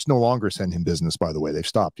no longer send him business, by the way. They've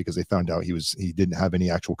stopped because they found out he didn't have any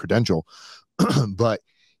actual credential. But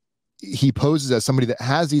he poses as somebody that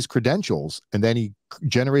has these credentials, and then he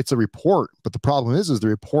generates a report. But the problem is the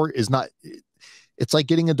report is not, it's like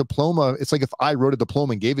getting a diploma. It's like if I wrote a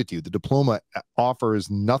diploma and gave it to you. The diploma offers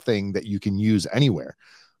nothing that you can use anywhere.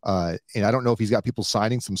 And I don't know if he's got people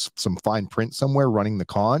signing some fine print somewhere running the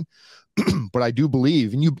con, but I do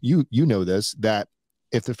believe, and you know this, that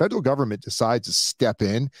if the federal government decides to step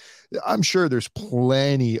in, I'm sure there's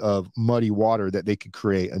plenty of muddy water that they could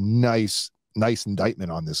create a nice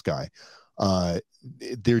indictment on this guy.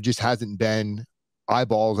 There just hasn't been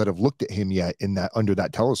eyeballs that have looked at him yet under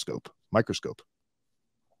that microscope.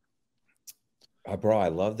 Bro, I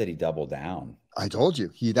love that he doubled down. I told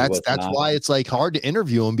you that's why it's like hard to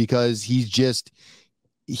interview him, because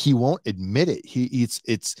he won't admit it.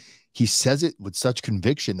 He says it with such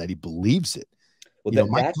conviction that he believes it. Well,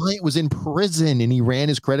 my client was in prison and he ran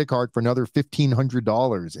his credit card for another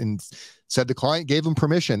 $1,500 and said the client gave him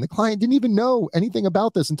permission. The client didn't even know anything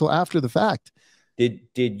about this until after the fact. Did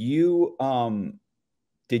you know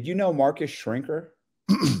Marcus Shrinker?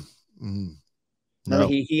 No.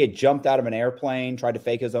 He had jumped out of an airplane, tried to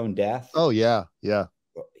fake his own death. Oh yeah.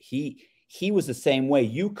 He was the same way.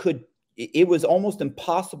 It was almost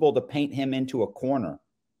impossible to paint him into a corner.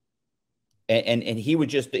 And he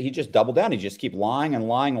just double down. He just keep lying and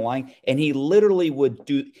lying and lying. And he literally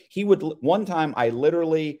one time I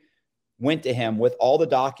literally went to him with all the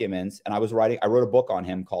documents, and I wrote a book on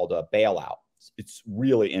him called Bailout. It's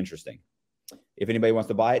really interesting. If anybody wants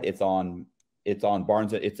to buy it, it's on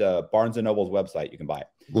Barnes and Noble's website. You can buy it.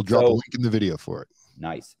 We'll drop a link in the video for it.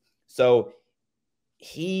 Nice. So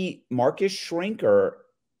Marcus Shrinker,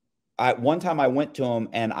 one time I went to him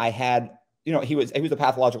and I had, he was a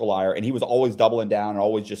pathological liar, and he was always doubling down and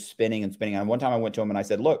always just spinning and spinning. And one time I went to him and I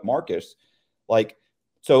said, look, Marcus,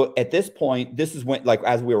 so at this point, this is when,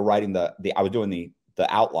 as we were writing I was doing the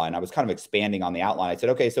outline, I was kind of expanding on the outline. I said,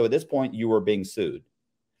 okay, so at this point you were being sued.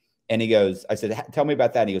 And he goes, I said, tell me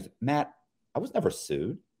about that. And he goes, Matt, I was never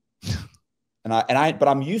sued. But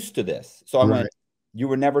I'm used to this. So I went, you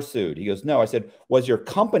were never sued. He goes, no. I said, was your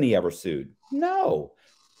company ever sued? No.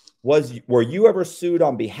 Were you ever sued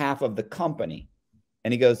on behalf of the company?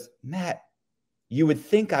 And he goes, Matt, you would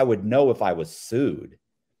think I would know if I was sued.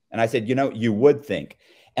 And I said, you would think.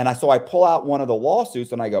 And so I pull out one of the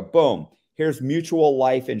lawsuits and I go, boom, here's Mutual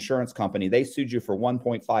Life Insurance Company. They sued you for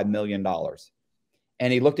 $1.5 million.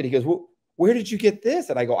 And he looked at it, he goes, well, where did you get this?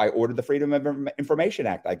 And I go, I ordered the Freedom of Information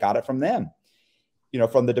Act. I got it from them.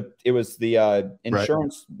 It was the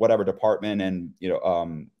insurance, whatever department, and,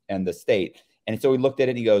 and the state. And so he looked at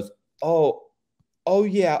it and he goes, oh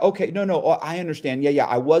yeah. Okay. No. I understand. Yeah.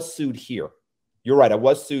 I was sued here. You're right. I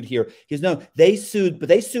was sued here. He goes, no, they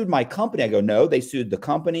sued my company. I go, no, they sued the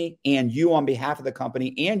company and you on behalf of the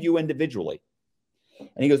company and you individually.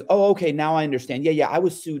 And he goes, oh, okay. Now I understand. Yeah. I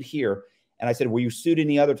was sued here. And I said, were you sued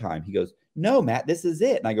any other time? He goes, no, Matt, this is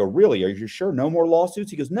it. And I go, really? Are you sure? No more lawsuits?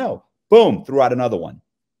 He goes, no. Boom. Threw out another one.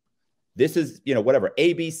 This is, whatever,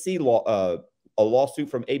 ABC law, a lawsuit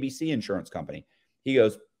from ABC Insurance Company. He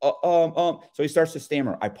goes, so he starts to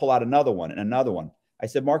stammer. I pull out another one and another one. I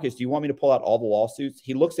said, Marcus, do you want me to pull out all the lawsuits?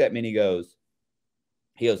 He looks at me and he goes,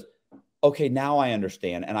 okay, now I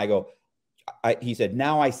understand. And I go, he said,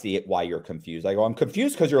 now I see it, why you're confused. I go, I'm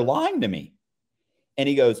confused because you're lying to me. And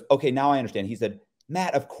he goes, okay, now I understand. He said,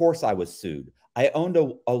 Matt, of course I was sued. I owned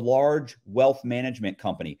a large wealth management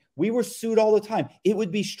company. We were sued all the time. It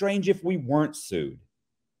would be strange if we weren't sued.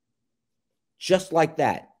 Just like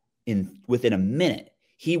that, within a minute,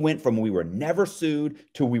 he went from we were never sued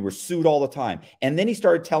to we were sued all the time. And then he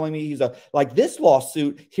started telling me, he's like, this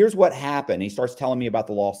lawsuit, here's what happened. He starts telling me about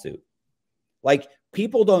the lawsuit. Like,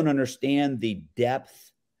 people don't understand the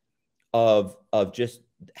depth of just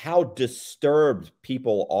how disturbed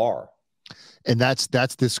people are. And that's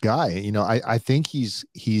this guy. You know, I think he's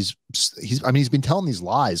I mean, he's been telling these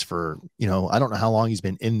lies for, you know, I don't know how long he's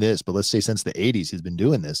been in this, but let's say since the 80s he's been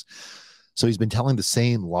doing this. So he's been telling the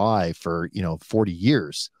same lie for, you know, 40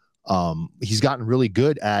 years. He's gotten really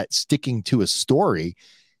good at sticking to a story.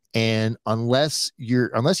 And unless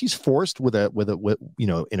he's forced with you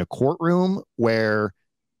know, in a courtroom where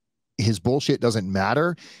his bullshit doesn't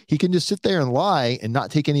matter, he can just sit there and lie and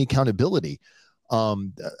not take any accountability. I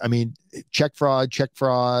mean, check fraud. These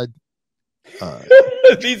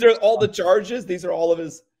are all the charges. These are all of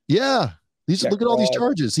his. Yeah. Look at all these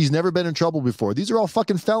charges. He's never been in trouble before. These are all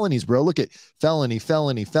fucking felonies, bro. Look at felony.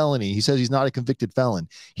 He says he's not a convicted felon.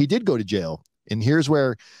 He did go to jail. And here's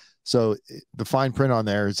where, so the fine print on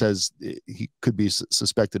there, it says he could be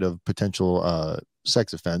suspected of potential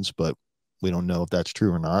sex offense, but we don't know if that's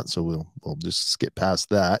true or not. So we'll just skip past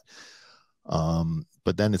that.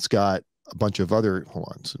 But then it's got a bunch of other, hold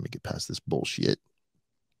on, so let me get past this bullshit.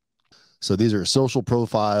 So these are social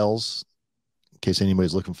profiles, in case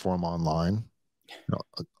anybody's looking for them online.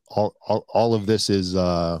 All of this is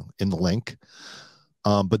in the link.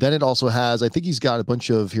 But then it also has, I think he's got a bunch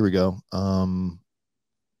of, here we go.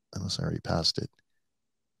 Unless I already passed it.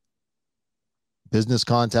 Business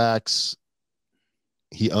contacts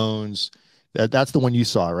he owns. That's the one you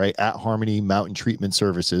saw, right? At Harmony Mountain Treatment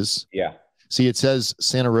Services. Yeah. See, it says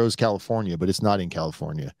Santa Rosa, California, but it's not in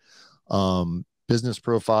California. Business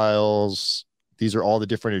profiles. These are all the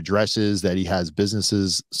different addresses that he has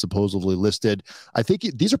businesses supposedly listed. I think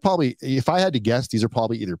these are probably, if I had to guess, these are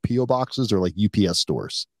probably either P.O. boxes or like UPS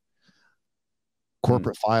stores.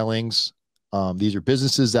 Corporate filings. These are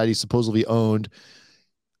businesses that he supposedly owned,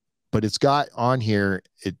 but it's got on here,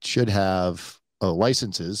 it should have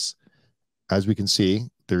licenses. As we can see,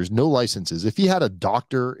 there's no licenses. If he had a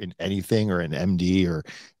doctor in anything or an MD or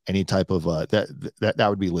any type of that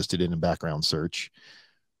would be listed in a background search.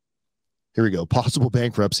 Here we go. Possible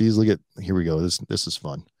bankruptcies. Look at, here we go. This is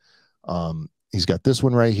fun. He's got this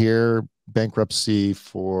one right here. Bankruptcy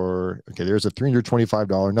for, okay, there's a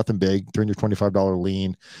 $325, nothing big, $325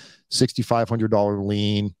 lien, $6,500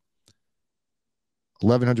 lien,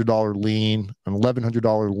 $1,100 lien, an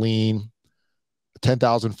 $1,100 lien, a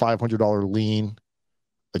 $10,500 lien,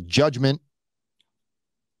 a judgment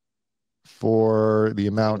for the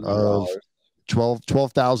amount of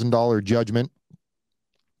 $12,000 judgment.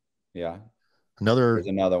 Yeah. Here's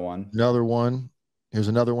another one. Here's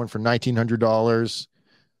another one for $1,900.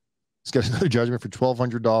 He's got another judgment for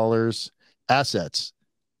 $1,200. Assets.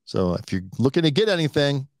 So if you're looking to get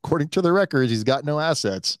anything, according to the records, he's got no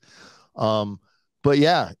assets. But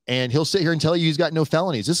yeah, and he'll sit here and tell you he's got no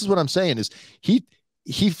felonies. This is what I'm saying is he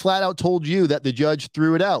flat out told you that the judge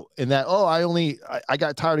threw it out and that, oh, I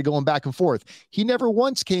got tired of going back and forth. He never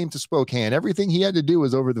once came to Spokane. Everything he had to do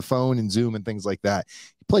was over the phone and Zoom and things like that.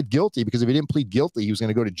 He pled guilty because if he didn't plead guilty, he was going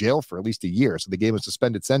to go to jail for at least a year. So they gave him a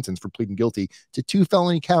suspended sentence for pleading guilty to 2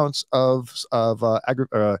 felony counts of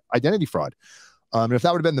identity fraud. And if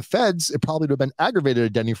that would have been the feds, it probably would have been aggravated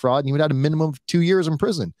identity fraud, and he would have had a minimum of 2 years in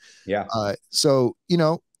prison. Yeah. So, you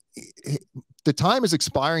know, the time is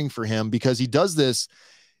expiring for him because he does this.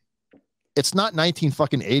 It's not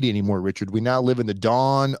 1980 anymore, Richard. We now live in the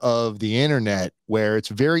dawn of the internet where it's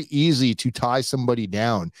very easy to tie somebody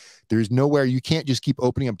down. There's nowhere, you can't just keep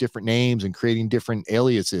opening up different names and creating different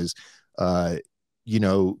aliases. You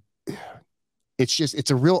know,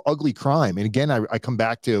 it's a real ugly crime. And again, I come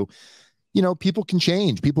back to, you know, people can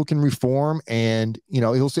change, people can reform, and, you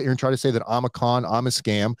know, he'll sit here and try to say that I'm a con, I'm a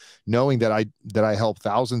scam, knowing that I help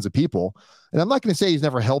thousands of people. And I'm not going to say he's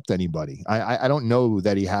never helped anybody. I don't know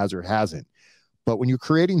that he has or hasn't. But when you're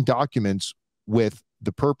creating documents with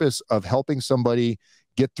the purpose of helping somebody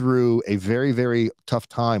get through a very, very tough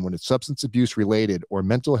time, when it's substance abuse related or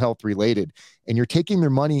mental health related, and you're taking their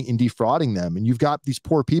money and defrauding them, and you've got these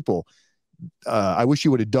poor people, I wish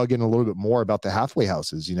you would have dug in a little bit more about the halfway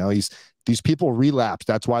houses. You know, these people relapsed.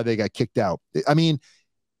 That's why they got kicked out. I mean,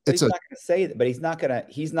 he's not going to say that, but he's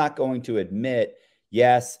not going to admit,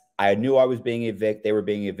 yes, I knew I was being evicted. They were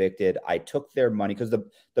being evicted. I took their money because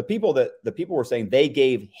the people were saying they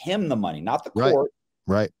gave him the money, not the court.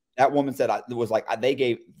 Right. That woman said it was like they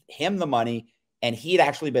gave him the money, and he'd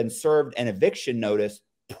actually been served an eviction notice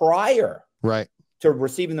prior to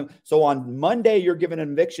receiving them. So on Monday, you're given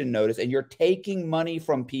an eviction notice, and you're taking money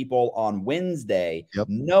from people on Wednesday,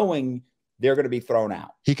 knowing they're going to be thrown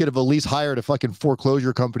out. He could have at least hired a fucking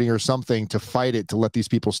foreclosure company or something to fight it, to let these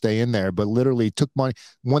people stay in there, but literally took money.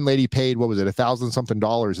 One lady paid, what was it, $1,000 something,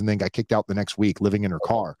 and then got kicked out the next week, living in her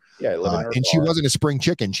car. Yeah, living in her and car. She wasn't a spring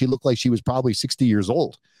chicken. She looked like she was probably 60 years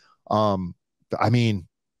old. I mean,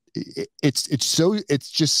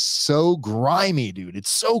 it's just so grimy, dude. It's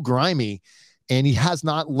so grimy, and he has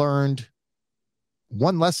not learned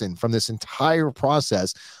one lesson from this entire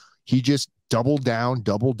process. He just doubled down,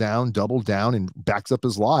 and backs up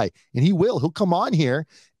his lie. And he'll come on here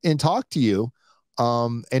and talk to you.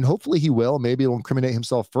 And hopefully he will. Maybe it'll incriminate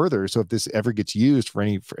himself further. So if this ever gets used for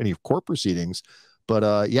any court proceedings,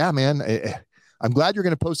 but yeah, man, I'm glad you're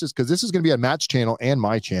going to post this, because this is going to be on Matt's channel and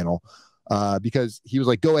my channel, because he was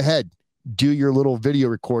like, go ahead, do your little video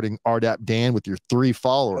recording, RDAP Dan, with your 3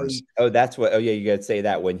 followers. Oh, that's what. Oh yeah, you got to say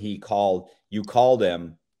that when he called. You called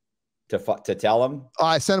him to tell him.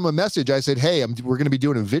 I sent him a message. I said, hey, we're going to be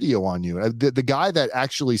doing a video on you. The guy that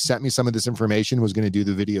actually sent me some of this information was going to do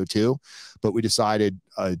the video too, but we decided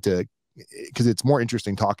because it's more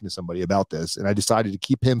interesting talking to somebody about this, and I decided to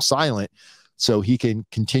keep him silent so he can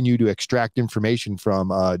continue to extract information from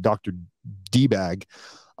Dr. D-Bag.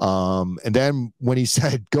 And then when he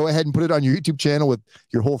said, go ahead and put it on your YouTube channel with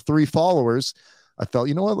your whole 3 followers, I felt,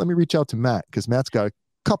 you know what, let me reach out to Matt, because Matt's got a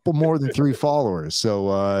couple more than 3 followers.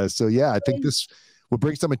 So yeah, I think this will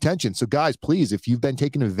bring some attention. So guys, please, if you've been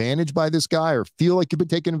taken advantage by this guy, or feel like you've been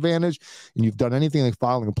taken advantage, and you've done anything like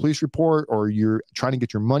filing a police report, or you're trying to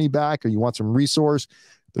get your money back, or you want some resource,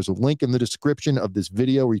 there's a link in the description of this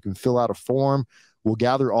video where you can fill out a form. We'll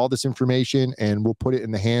gather all this information and we'll put it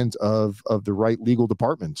in the hands of the right legal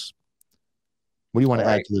departments. What do you want to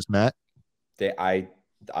add to this, Matt?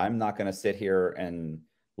 I'm not going to sit here and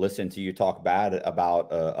listen to you talk bad about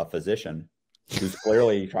a physician who's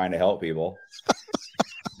clearly trying to help people.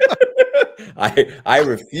 I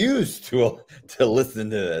refuse to listen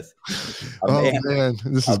to this. Man,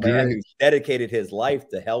 this is great. Who's dedicated his life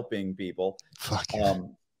to helping people. Fuck.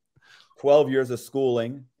 12 years of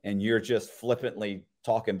schooling, and you're just flippantly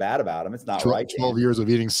talking bad about him. It's not right. 12 years of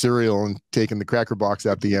eating cereal and taking the cracker box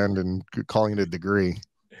at the end and calling it a degree.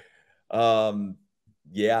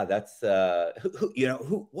 Yeah, that's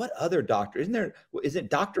what other doctor isn't there? Is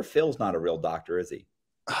it Dr. Phil's not a real doctor, is he?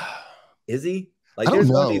 Is he? Like, there's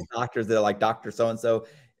one of these doctors that are like Dr. So-and-so,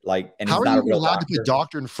 like, and how are you allowed to put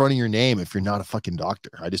doctor in front of your name if you're not a fucking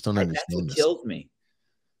doctor? I just don't understand. That's what kills me.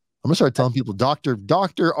 I'm gonna start telling people Dr.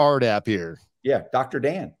 RDAP here. Yeah, Dr.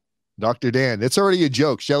 Dan. Dr. Dan. It's already a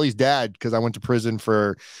joke. Shelly's dad, because I went to prison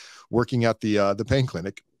for working at the pain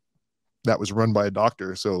clinic that was run by a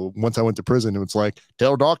doctor. So once I went to prison, it was like,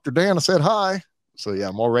 tell Dr. Dan I said hi. So yeah,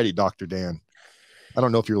 I'm already Dr. Dan. I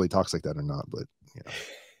don't know if he really talks like that or not, but you know.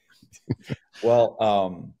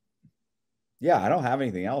 Well, yeah, I don't have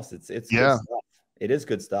anything else. It's good stuff. It is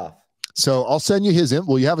good stuff. So I'll send you his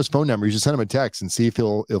well, you have his phone number. You just send him a text and see if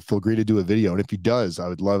he'll agree to do a video. And if he does, I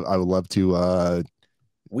would love to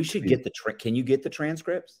we should get can you get the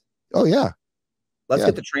transcripts? Oh yeah. Let's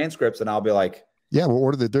get the transcripts, and I'll be like, yeah, we'll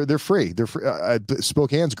order they're free. They're free.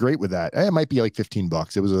 Spokane's great with that. It might be like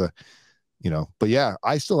 $15. It was but yeah,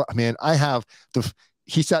 I have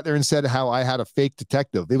he sat there and said how I had a fake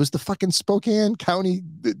detective. It was the fucking Spokane County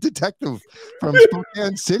detective from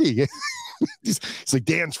Spokane City. He's like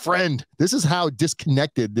Dan's friend. This is how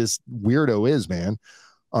disconnected this weirdo is, man.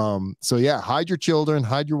 So yeah, hide your children,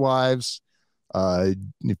 hide your wives.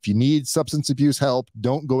 If you need substance abuse help,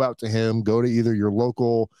 don't go out to him. Go to either your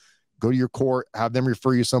local, go to your court, have them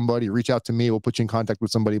refer you somebody, reach out to me. We'll put you in contact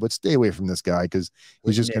with somebody, but stay away from this guy, because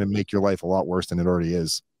he's just going to make your life a lot worse than it already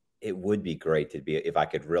is. It would be great to be, if I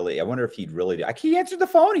could really, I wonder if he'd really do. He answered the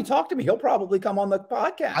phone. He talked to me. He'll probably come on the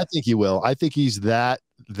podcast. I think he will. I think he's that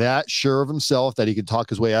sure of himself that he can talk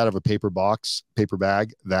his way out of a paper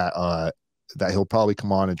bag, that he'll probably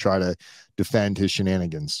come on and try to defend his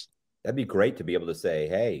shenanigans. That'd be great to be able to say,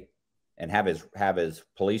 hey, and have his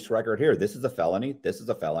police record here. This is a felony. This is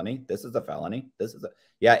a felony. This is a felony. This is a,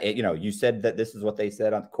 you said that this is what they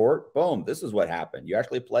said on court. Boom. This is what happened. You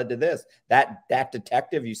actually pled to this. That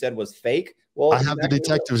detective you said was fake. Well, I have the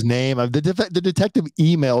detective's name. The detective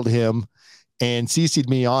emailed him and CC'd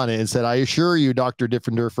me on it and said, "I assure you, Dr.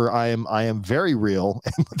 Diffenderfer, I am very real.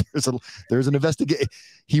 And there's an investigation."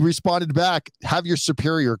 He responded back, "Have your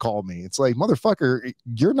superior call me." It's like, motherfucker,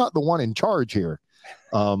 you're not the one in charge here.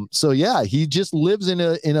 So yeah, he just lives in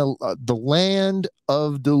the land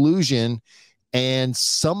of delusion, and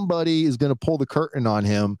somebody is going to pull the curtain on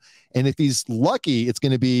him. And if he's lucky, it's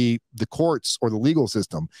going to be the courts or the legal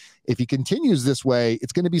system. If he continues this way,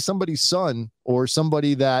 it's going to be somebody's son or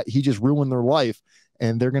somebody that he just ruined their life,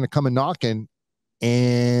 and they're going to come and knocking,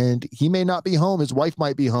 and he may not be home. His wife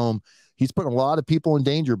might be home. He's putting a lot of people in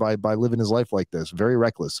danger by living his life like this. Very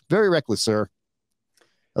reckless, sir.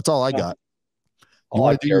 That's all I got. All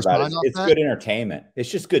I care about is it's good entertainment. It's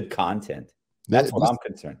just good content. That's what I'm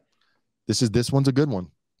concerned. This one's a good one.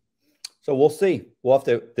 So we'll see. We'll have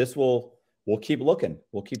to. We'll keep looking.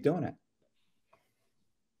 We'll keep doing it.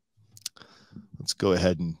 Let's go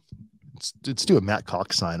ahead and let's do a Matt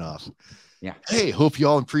Cox sign off. Yeah. Hey, hope you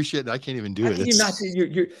all appreciate it. I can't even do it. You're not.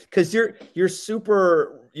 Because you're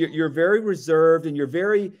super. You're very reserved, and you're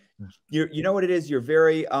very. You know what it is. You're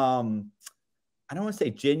very. I don't want to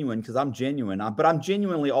say genuine because I'm genuine, but I'm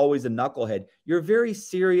genuinely always a knucklehead. You're very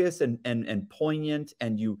serious and poignant,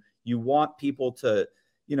 and you want people to.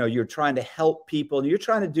 You're trying to help people, and you're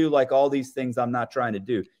trying to do like all these things I'm not trying to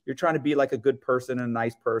do. You're trying to be like a good person and a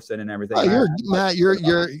nice person and everything. Matt,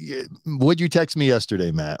 what'd you text me yesterday,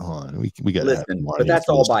 Matt? Hold on. We got listen, but that's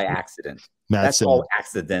all by accident. That's all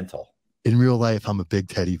accidental. In real life, I'm a big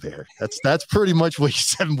teddy bear. That's pretty much what you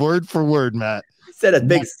said word for word, Matt. I said a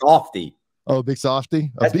big softie. Oh, a big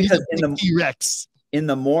softie? That's because T-Rex. In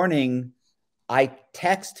the morning, I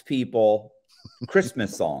text people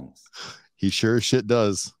Christmas songs. He sure as shit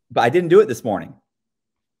does. But I didn't do it this morning.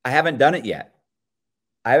 I haven't done it yet.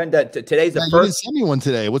 I haven't done today's the first. You didn't send me one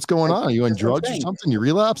today. What's going on? Are you on drugs or something? You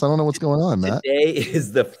relapse? I don't know what's going on, Matt. Today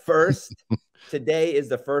is the first. Today is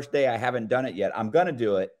the first day I haven't done it yet. I'm gonna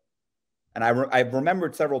do it, and I've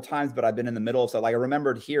remembered several times, but I've been in the middle. So like I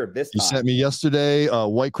remembered here this time. You sent me yesterday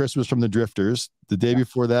White Christmas from the Drifters. The day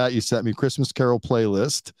before that, you sent me Christmas Carol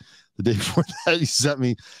playlist. The day before that, you sent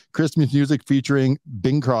me Christmas music featuring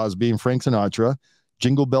Bing Crosby and Frank Sinatra,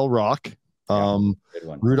 Jingle Bell Rock,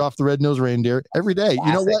 Rudolph the Red-Nosed Reindeer, every day. Classic.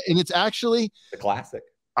 You know what? And it's actually the classic.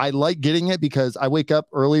 I like getting it because I wake up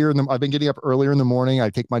earlier. I've been getting up earlier in the morning. I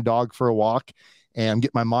take my dog for a walk and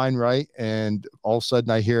get my mind right. And all of a sudden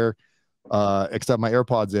I hear, except my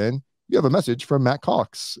AirPods in, you have a message from Matt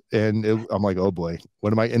Cox. And I'm like, oh boy,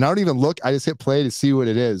 what am I? And I don't even look. I just hit play to see what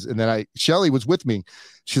it is. And then Shelly was with me.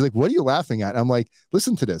 She's like, what are you laughing at? I'm like,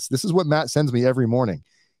 listen to this. This is what Matt sends me every morning.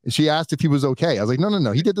 And she asked if he was okay. I was like,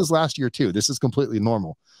 no. He did this last year too. This is completely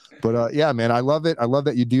normal. But yeah, man, I love it. I love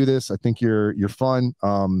that you do this. I think you're fun.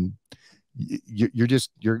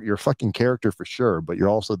 You're a fucking character for sure, but you're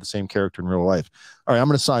also the same character in real life. All right, I'm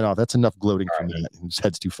going to sign off. That's enough gloating from Matt. His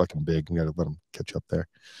head's too fucking big. We got to let him catch up there.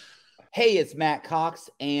 Hey, it's Matt Cox,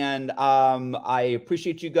 and I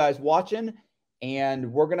appreciate you guys watching.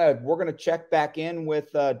 And we're gonna check back in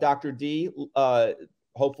with Dr. D.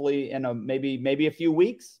 Hopefully in maybe a few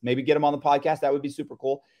weeks. Maybe get him on the podcast. That would be super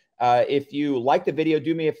cool. If you like the video,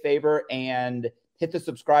 do me a favor and hit the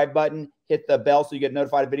subscribe button. Hit the bell so you get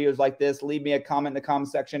notified of videos like this. Leave me a comment in the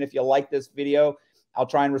comment section if you like this video. I'll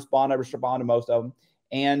try and respond. I respond to most of them.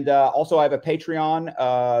 And also, I have a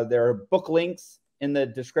Patreon. There are book links in the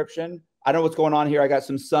description. I don't know what's going on here. I got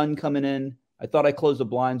some sun coming in. I thought I closed the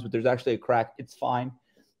blinds, but there's actually a crack. It's fine.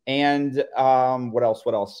 And what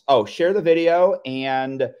else? Oh, share the video.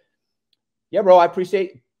 And yeah, bro, I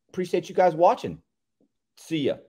appreciate you guys watching. See ya.